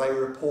 they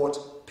report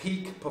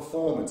peak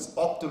performance,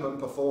 optimum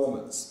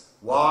performance.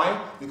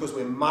 Why? Because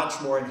we're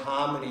much more in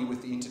harmony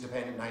with the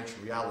interdependent nature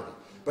of reality.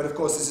 But of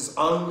course, this is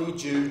only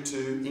due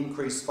to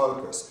increased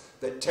focus,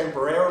 that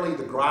temporarily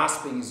the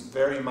grasping is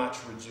very much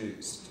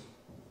reduced.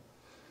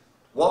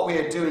 What we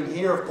are doing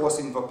here, of course,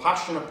 in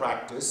Vipassana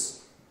practice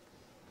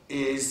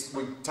is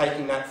we're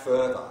taking that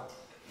further,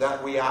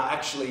 that we are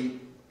actually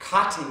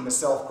cutting the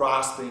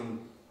self-grasping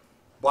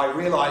by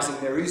realising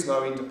there is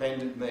no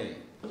independent me.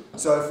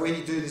 So if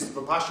we do this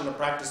Vipassana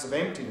practice of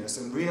emptiness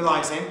and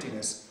realise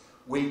emptiness,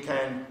 we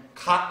can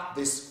cut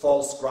this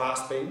false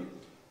grasping.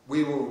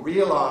 We will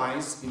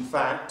realise, in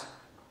fact,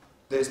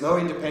 there's no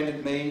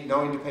independent me,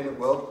 no independent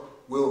world.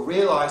 We'll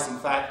realise, in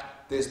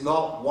fact, there's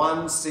not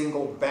one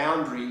single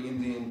boundary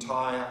in the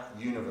entire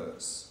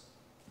universe.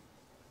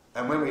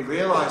 And when we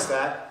realise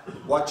that,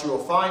 what you'll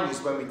find is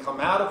when we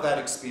come out of that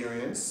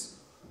experience,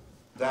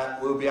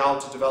 that we'll be able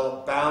to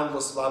develop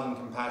boundless love and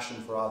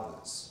compassion for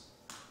others.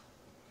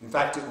 In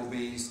fact, it will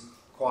be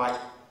quite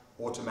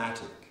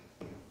automatic.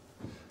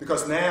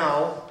 Because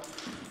now,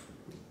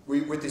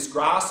 with this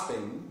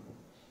grasping,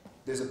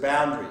 there's a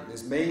boundary.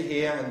 There's me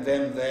here and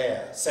them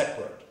there,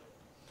 separate,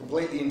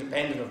 completely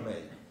independent of me.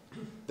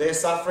 They're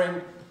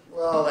suffering,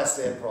 well, that's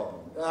their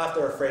problem. If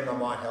they're a friend, I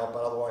might help,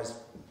 but otherwise,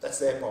 that's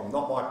their problem,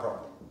 not my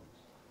problem.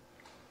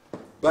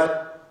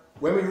 But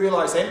when we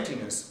realise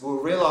emptiness, we'll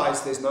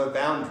realise there's no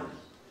boundary.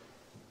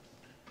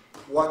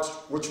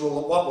 What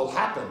will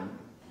happen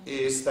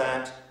is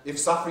that if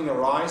suffering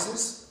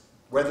arises,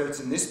 whether it's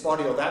in this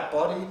body or that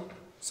body,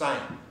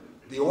 same.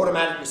 The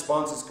automatic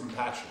response is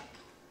compassion.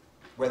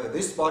 Whether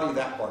this body,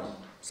 that body,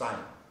 same.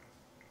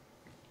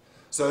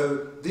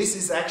 So this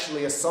is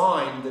actually a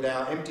sign that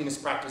our emptiness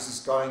practice is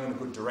going in a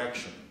good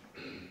direction.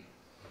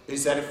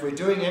 Is that if we're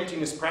doing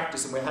emptiness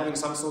practice and we're having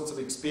some sorts of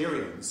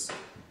experience,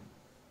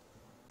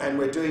 and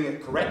we're doing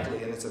it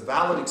correctly and it's a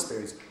valid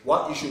experience,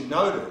 what you should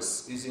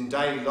notice is in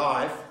daily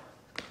life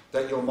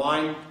that your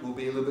mind will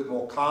be a little bit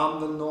more calm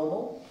than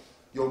normal,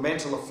 your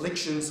mental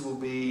afflictions will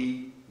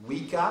be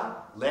weaker,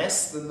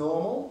 less than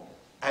normal,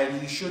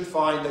 and you should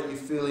find that you're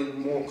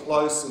feeling more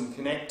close and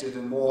connected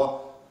and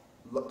more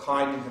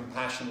kind and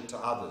compassionate to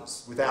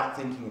others without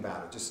thinking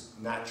about it, just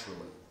naturally.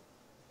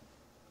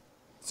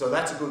 So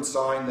that's a good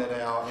sign that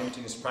our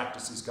emptiness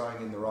practice is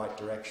going in the right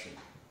direction.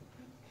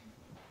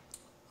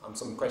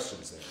 Some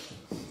questions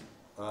there.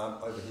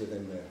 Over here,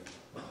 then there.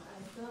 I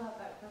still have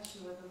that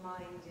question with the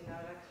mind, you know,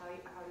 like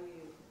how you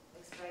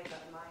explain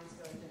that minds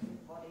go in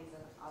different bodies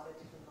and other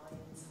different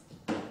minds.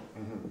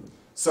 Mm-hmm.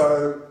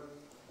 So,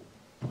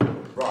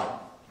 right.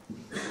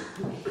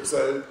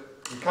 So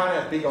you can't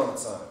have big on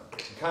its own.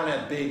 You can't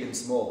have big and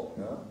small.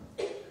 You know?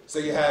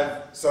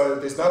 So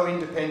there's no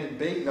independent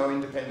big, no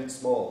independent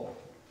small.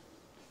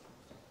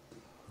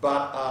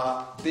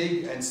 But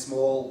big and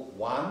small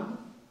one?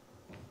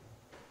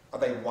 Are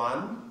they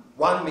one?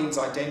 One means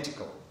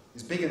identical.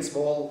 Is big and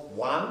small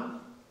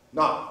one?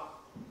 No.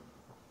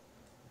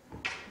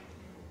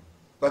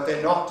 But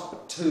they're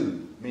not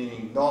two,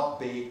 meaning not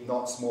big,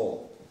 not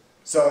small.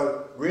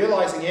 So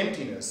realizing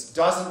emptiness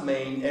doesn't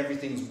mean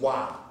everything's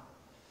one,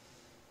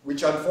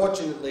 which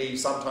unfortunately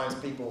sometimes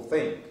people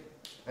think.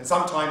 And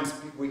sometimes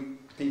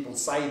people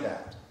say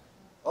that.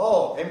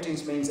 Oh,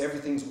 emptiness means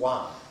everything's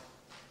one.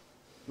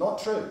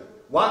 Not true.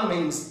 One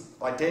means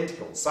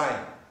identical,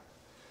 same.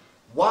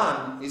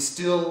 One is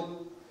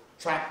still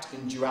trapped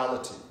in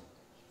duality.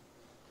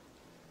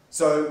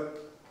 So,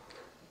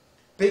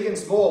 big and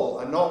small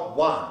are not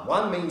one.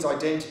 One means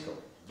identical.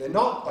 They're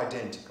not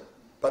identical,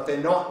 but they're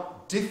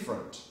not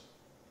different.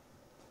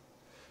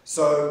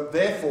 So,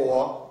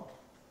 therefore,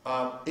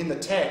 in the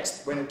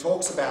text, when it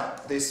talks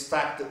about this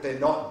fact that they're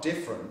not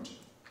different,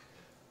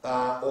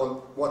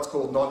 or what's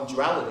called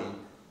non-duality,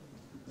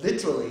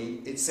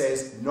 literally it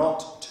says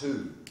not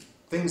two.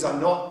 Things are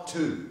not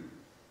two,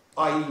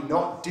 i.e.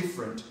 not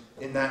different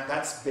in that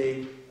that's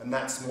big and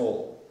that's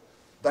small.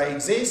 They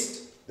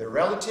exist, they're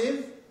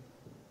relative,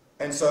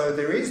 and so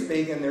there is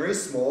big and there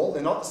is small.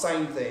 They're not the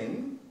same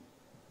thing,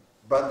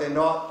 but they're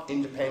not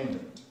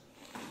independent.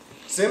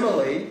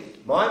 Similarly,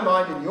 my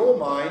mind and your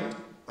mind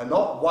are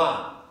not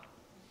one,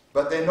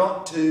 but they're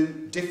not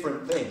two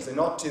different things. They're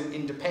not two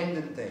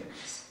independent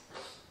things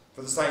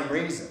for the same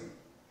reason.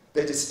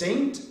 They're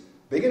distinct.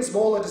 Big and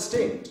small are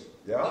distinct,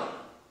 yeah?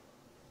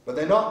 But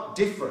they're not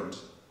different,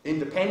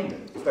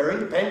 independent. If they're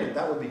independent,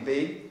 that would be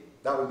big,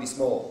 that would be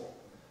small.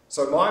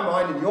 So my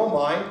mind and your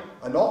mind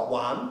are not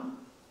one,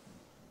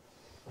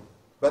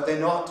 but they're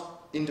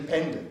not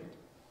independent.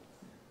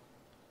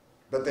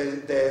 But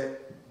they're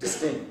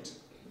distinct.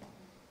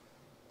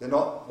 They're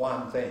not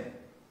one thing.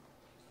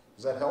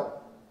 Does that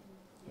help?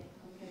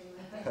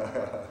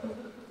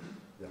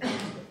 Yeah.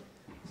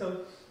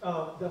 So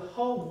the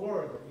whole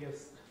world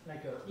is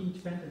like an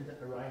independent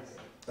arising.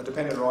 A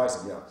dependent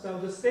arising, yeah. So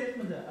the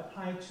statement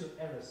applies to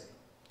everything.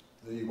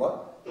 The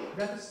what?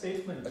 That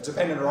statement. A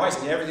dependent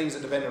arising. Everything's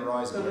a dependent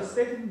arising. So yeah. the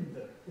statement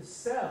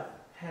itself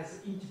has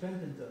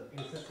independent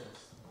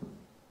existence.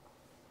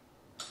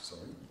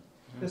 Sorry?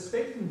 The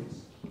statement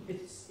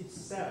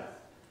itself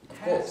Of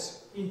has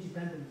course.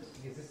 independent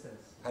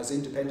existence. Has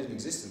independent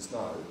existence?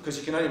 No. Because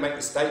you can only make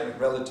the statement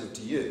relative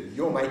to you.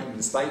 You're making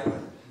the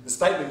statement. The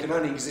statement can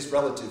only exist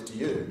relative to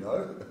you,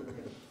 no?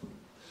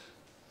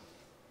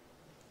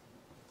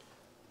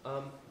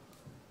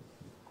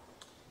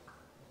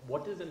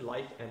 What is in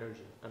life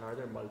energy, and are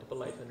there multiple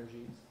life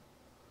energies?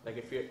 Like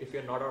if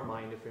you're not our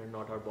mind, if you're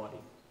not our body.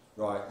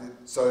 Right.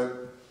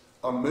 So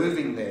I'm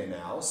moving there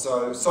now.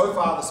 So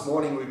far this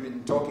morning we've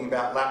been talking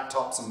about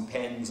laptops and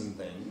pens and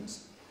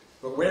things,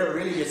 but where it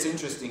really gets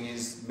interesting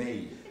is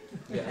me,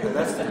 Yeah. and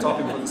that's the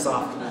topic for this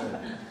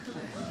afternoon.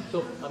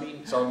 So I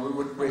mean, So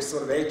we're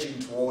sort of edging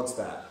towards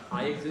that.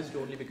 I exist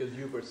only because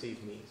you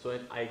perceive me. So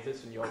I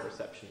exist in your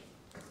perception.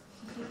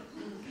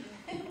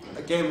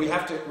 Again, we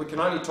can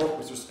only talk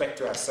with respect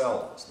to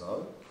ourselves,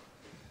 no?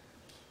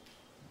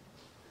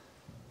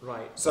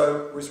 Right.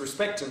 So with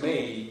respect to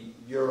me,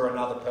 you're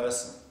another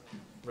person.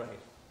 Right.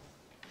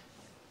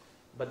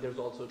 But there's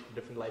also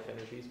different life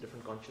energies,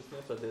 different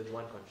consciousness, or there's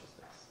one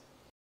consciousness.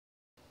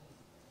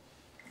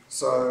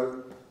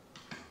 So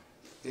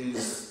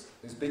is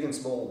big and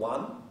small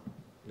one?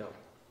 No.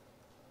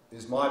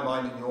 Is my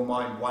mind and your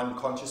mind one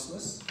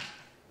consciousness?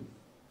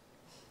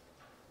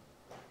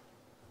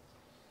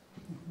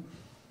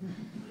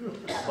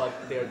 But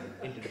they're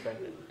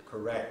interdependent.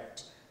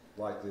 Correct.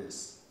 Like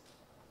this.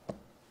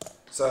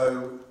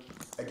 So,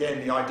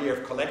 again, the idea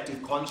of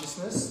collective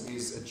consciousness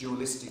is a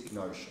dualistic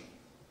notion.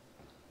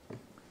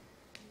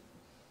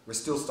 We're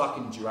still stuck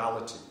in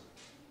duality.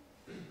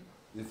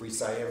 If we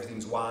say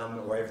everything's one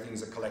or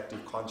everything's a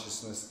collective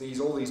consciousness,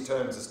 all these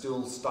terms are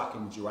still stuck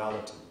in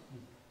duality.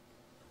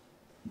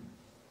 You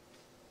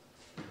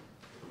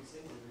say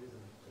there is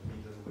a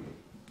middle way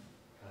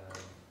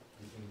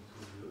between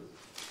two views.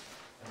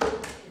 And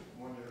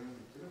I'm wondering,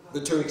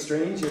 The two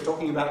extremes you're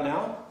talking about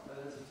now?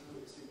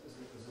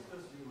 the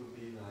first view would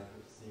be like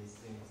seeing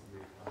things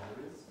with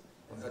boundaries.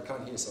 I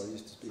can't hear, so I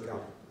used to speak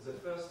up. The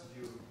first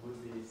view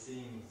would be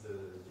seeing the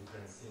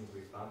different things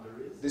with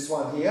boundaries. This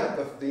one here,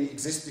 the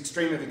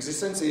extreme of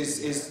existence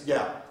is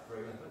yeah. For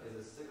example, and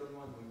the second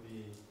one would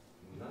be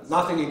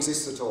Nothing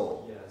exists at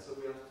all. Yeah, so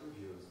we have two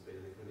views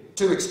basically.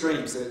 Two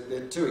extremes.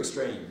 They're two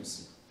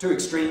extremes. Two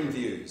extreme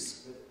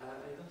views. But I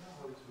don't know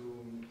how to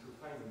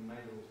find the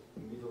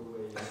middle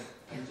way.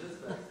 I'm just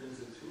seeing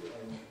the two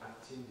and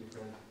acting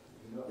different,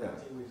 Yeah.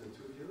 acting with the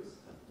two views.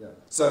 Yeah.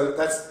 So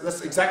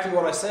that's exactly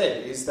what I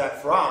said, is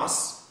that for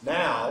us,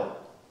 now,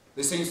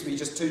 there seems to be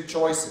just two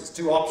choices,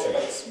 two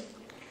options.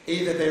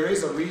 Either there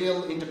is a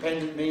real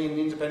independent me in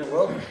the independent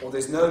world, or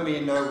there's no me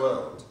and no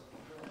world.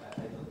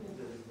 I don't think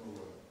there is no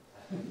world.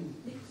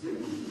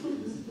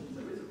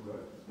 There is a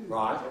world.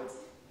 Right. But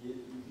you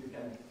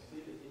can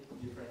feel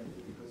it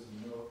differently because you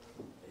know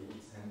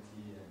it's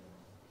empty and...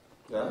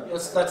 Yeah,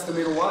 that's the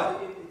middle way.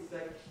 It's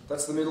like...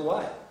 That's the middle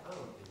way. Oh,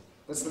 okay.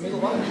 That's the middle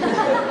way.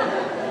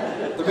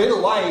 The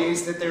middle way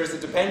is that there is a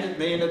dependent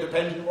me and a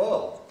dependent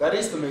world. That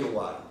is the middle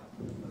way.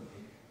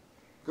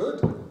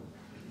 Good. So,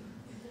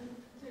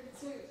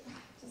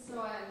 just so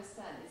I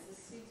understand, is a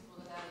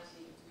suitable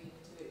analogy between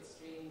two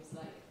extremes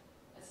like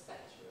a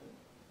spectrum?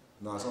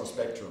 No, it's not a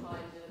spectrum. Find a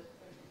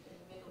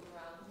middle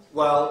ground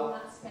Well, on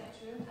that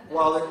spectrum, and then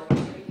well, like a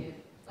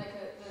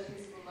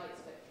visible light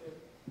spectrum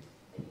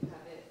that you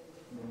have it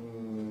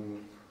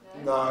in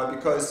different. no,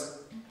 because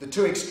the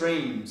two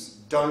extremes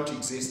don't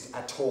exist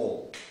at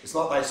all. It's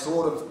not they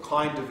sort of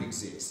kind of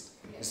exist.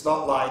 Yeah. It's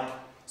not like,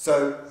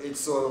 so it's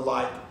sort of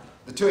like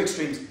the two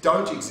extremes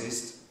don't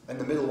exist and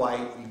the middle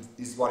way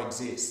is what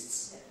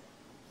exists. Yeah.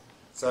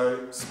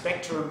 So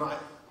spectrum, I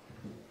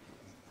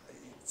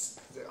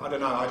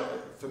don't know,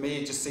 for me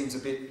it just seems a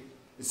bit,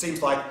 it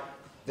seems like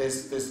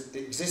it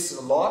exists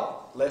a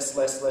lot, less.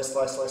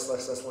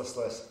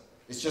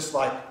 It's just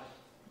like,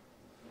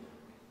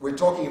 we're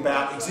talking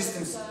about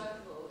existence.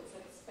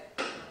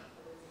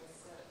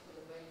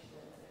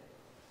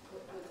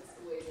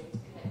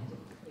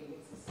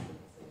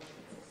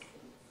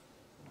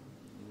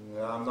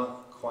 I'm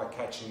not quite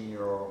catching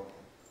your...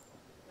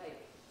 Like,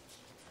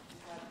 you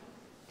have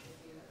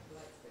the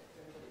light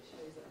spectrum, but it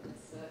shows up in a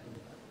circle.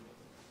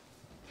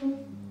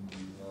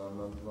 I'm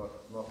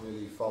not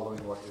really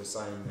following what you're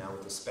saying now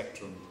with the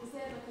spectrum. Is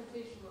there like a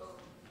visual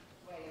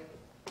way of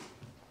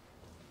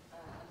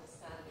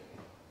understanding it?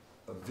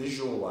 A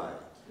visual way?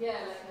 Yeah,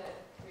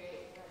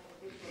 creating a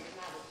visual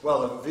analogy.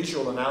 Well, a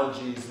visual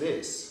analogy is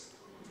this.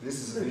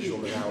 This is a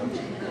visual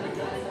analogy.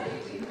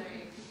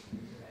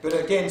 But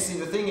again, see,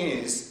 the thing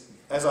is,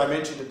 as I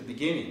mentioned at the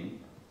beginning,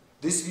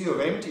 this view of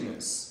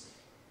emptiness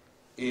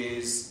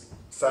is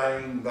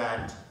saying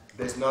that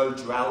there's no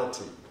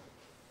duality.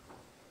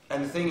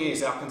 And the thing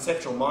is, our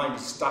conceptual mind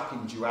is stuck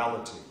in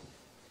duality.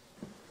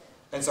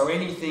 And so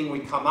anything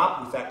we come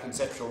up with that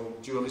conceptual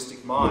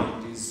dualistic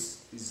mind is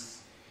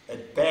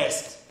at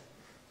best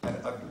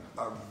a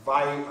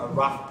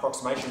rough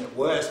approximation. At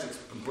worst, it's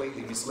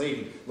completely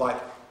misleading.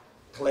 Like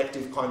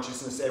collective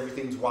consciousness,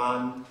 everything's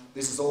one.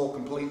 This is all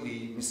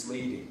completely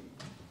misleading.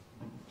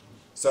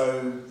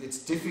 So it's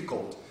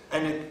difficult.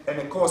 And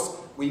of course,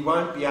 we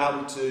won't be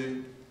able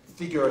to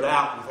figure it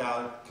out with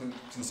our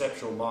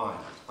conceptual mind.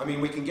 I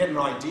mean, we can get an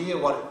idea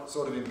what it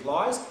sort of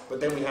implies,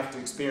 but then we have to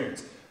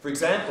experience. For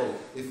example,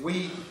 if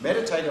we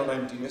meditate on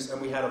emptiness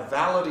and we had a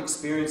valid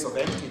experience of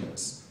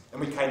emptiness,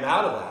 and we came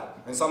out of that,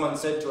 and someone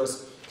said to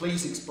us,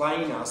 please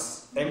explain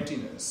us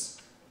emptiness,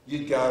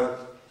 you'd go,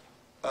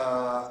 it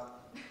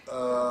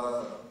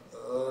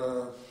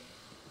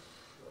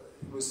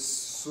was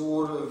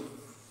sort of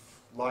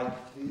like,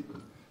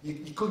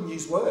 you couldn't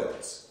use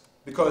words,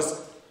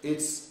 because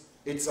it's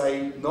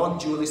a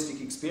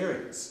non-dualistic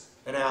experience,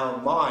 and our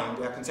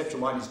mind, our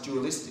conceptual mind is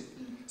dualistic.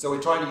 So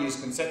we're trying to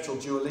use conceptual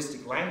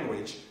dualistic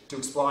language to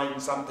explain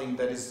something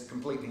that is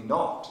completely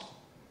not.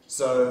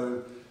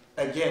 So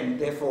again,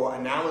 therefore,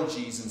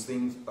 analogies and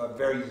things are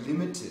very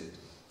limited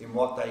in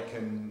what they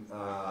can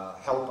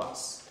help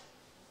us.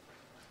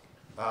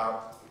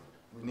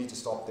 We need to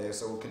stop there,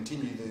 so we'll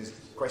continue these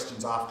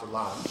questions after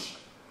lunch.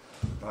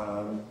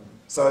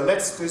 So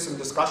let's do some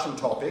discussion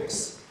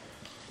topics.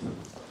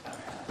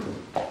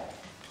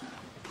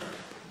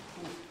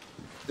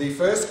 The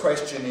first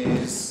question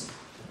is,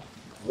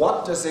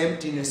 what does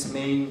emptiness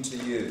mean to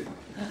you?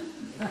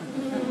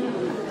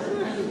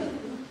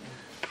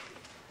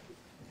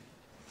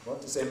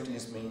 What does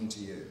emptiness mean to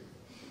you,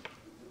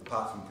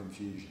 apart from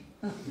confusion?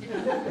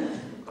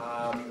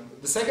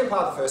 The second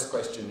part of the first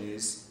question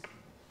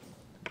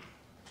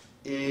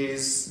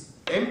is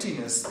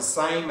emptiness the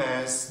same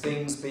as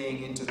things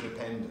being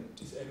interdependent?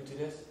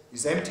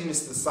 Is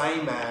emptiness the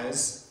same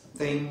as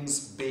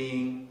things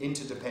being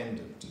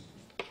interdependent?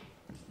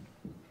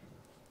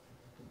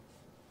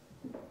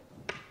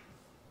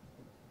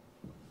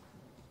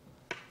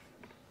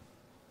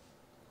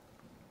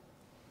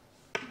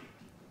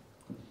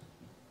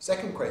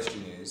 Second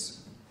question is,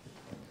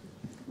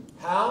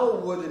 how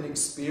would an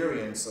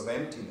experience of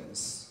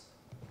emptiness,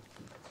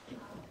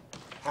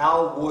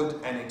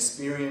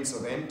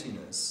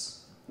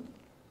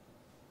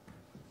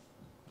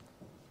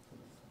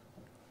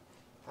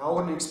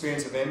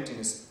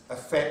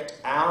 affect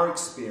our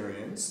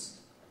experience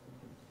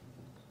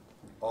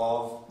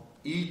of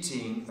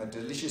eating a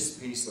delicious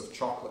piece of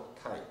chocolate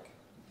cake?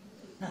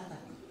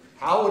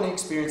 How would an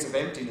experience of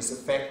emptiness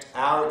affect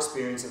our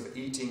experience of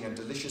eating a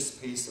delicious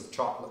piece of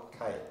chocolate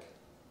cake?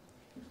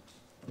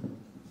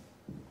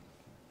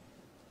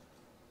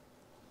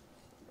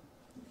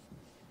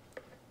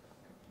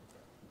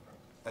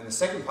 And the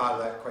second part of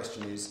that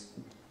question is,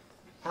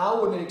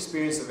 How would an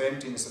experience of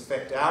emptiness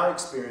affect our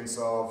experience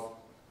of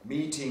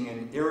meeting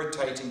an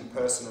irritating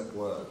person at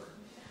work?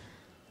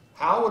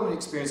 How would an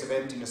experience of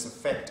emptiness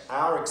affect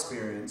our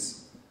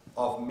experience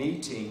of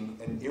meeting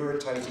an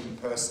irritating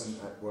person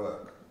at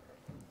work?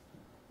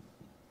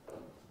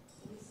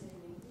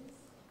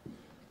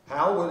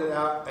 How would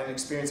an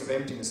experience of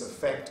emptiness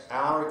affect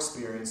our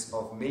experience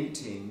of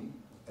meeting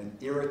an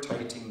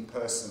irritating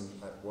person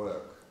at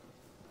work?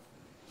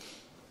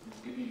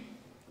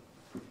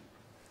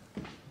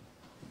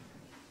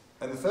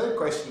 And the third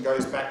question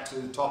goes back to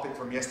the topic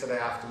from yesterday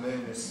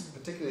afternoon,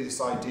 particularly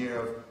this idea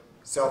of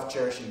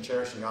self-cherishing,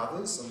 cherishing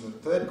others. And the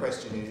third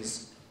question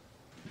is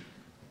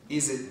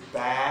it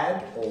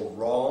bad or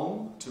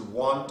wrong to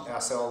want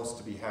ourselves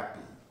to be happy?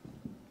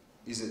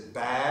 Is it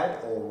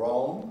bad or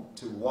wrong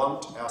to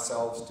want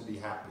ourselves to be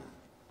happy?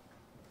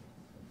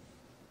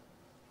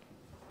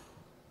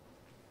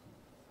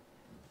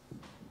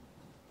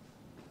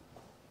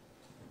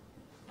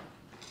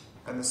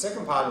 And the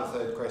second part of the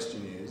third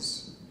question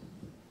is,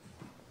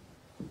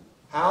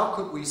 how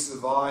could we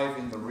survive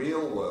in the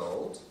real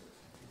world?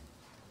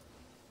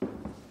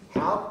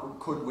 How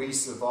could we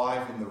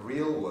survive in the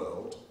real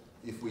world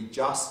if we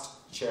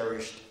just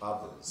cherished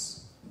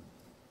others?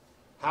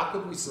 How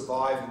could we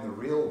survive in the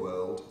real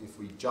world if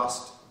we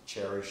just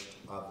cherished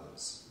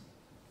others?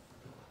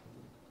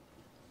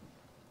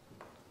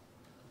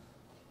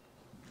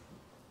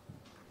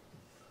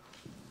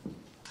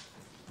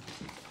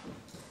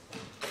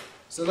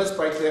 So let's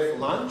break there for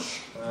lunch,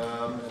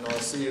 and I'll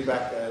see you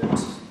back at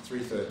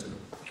 3:30.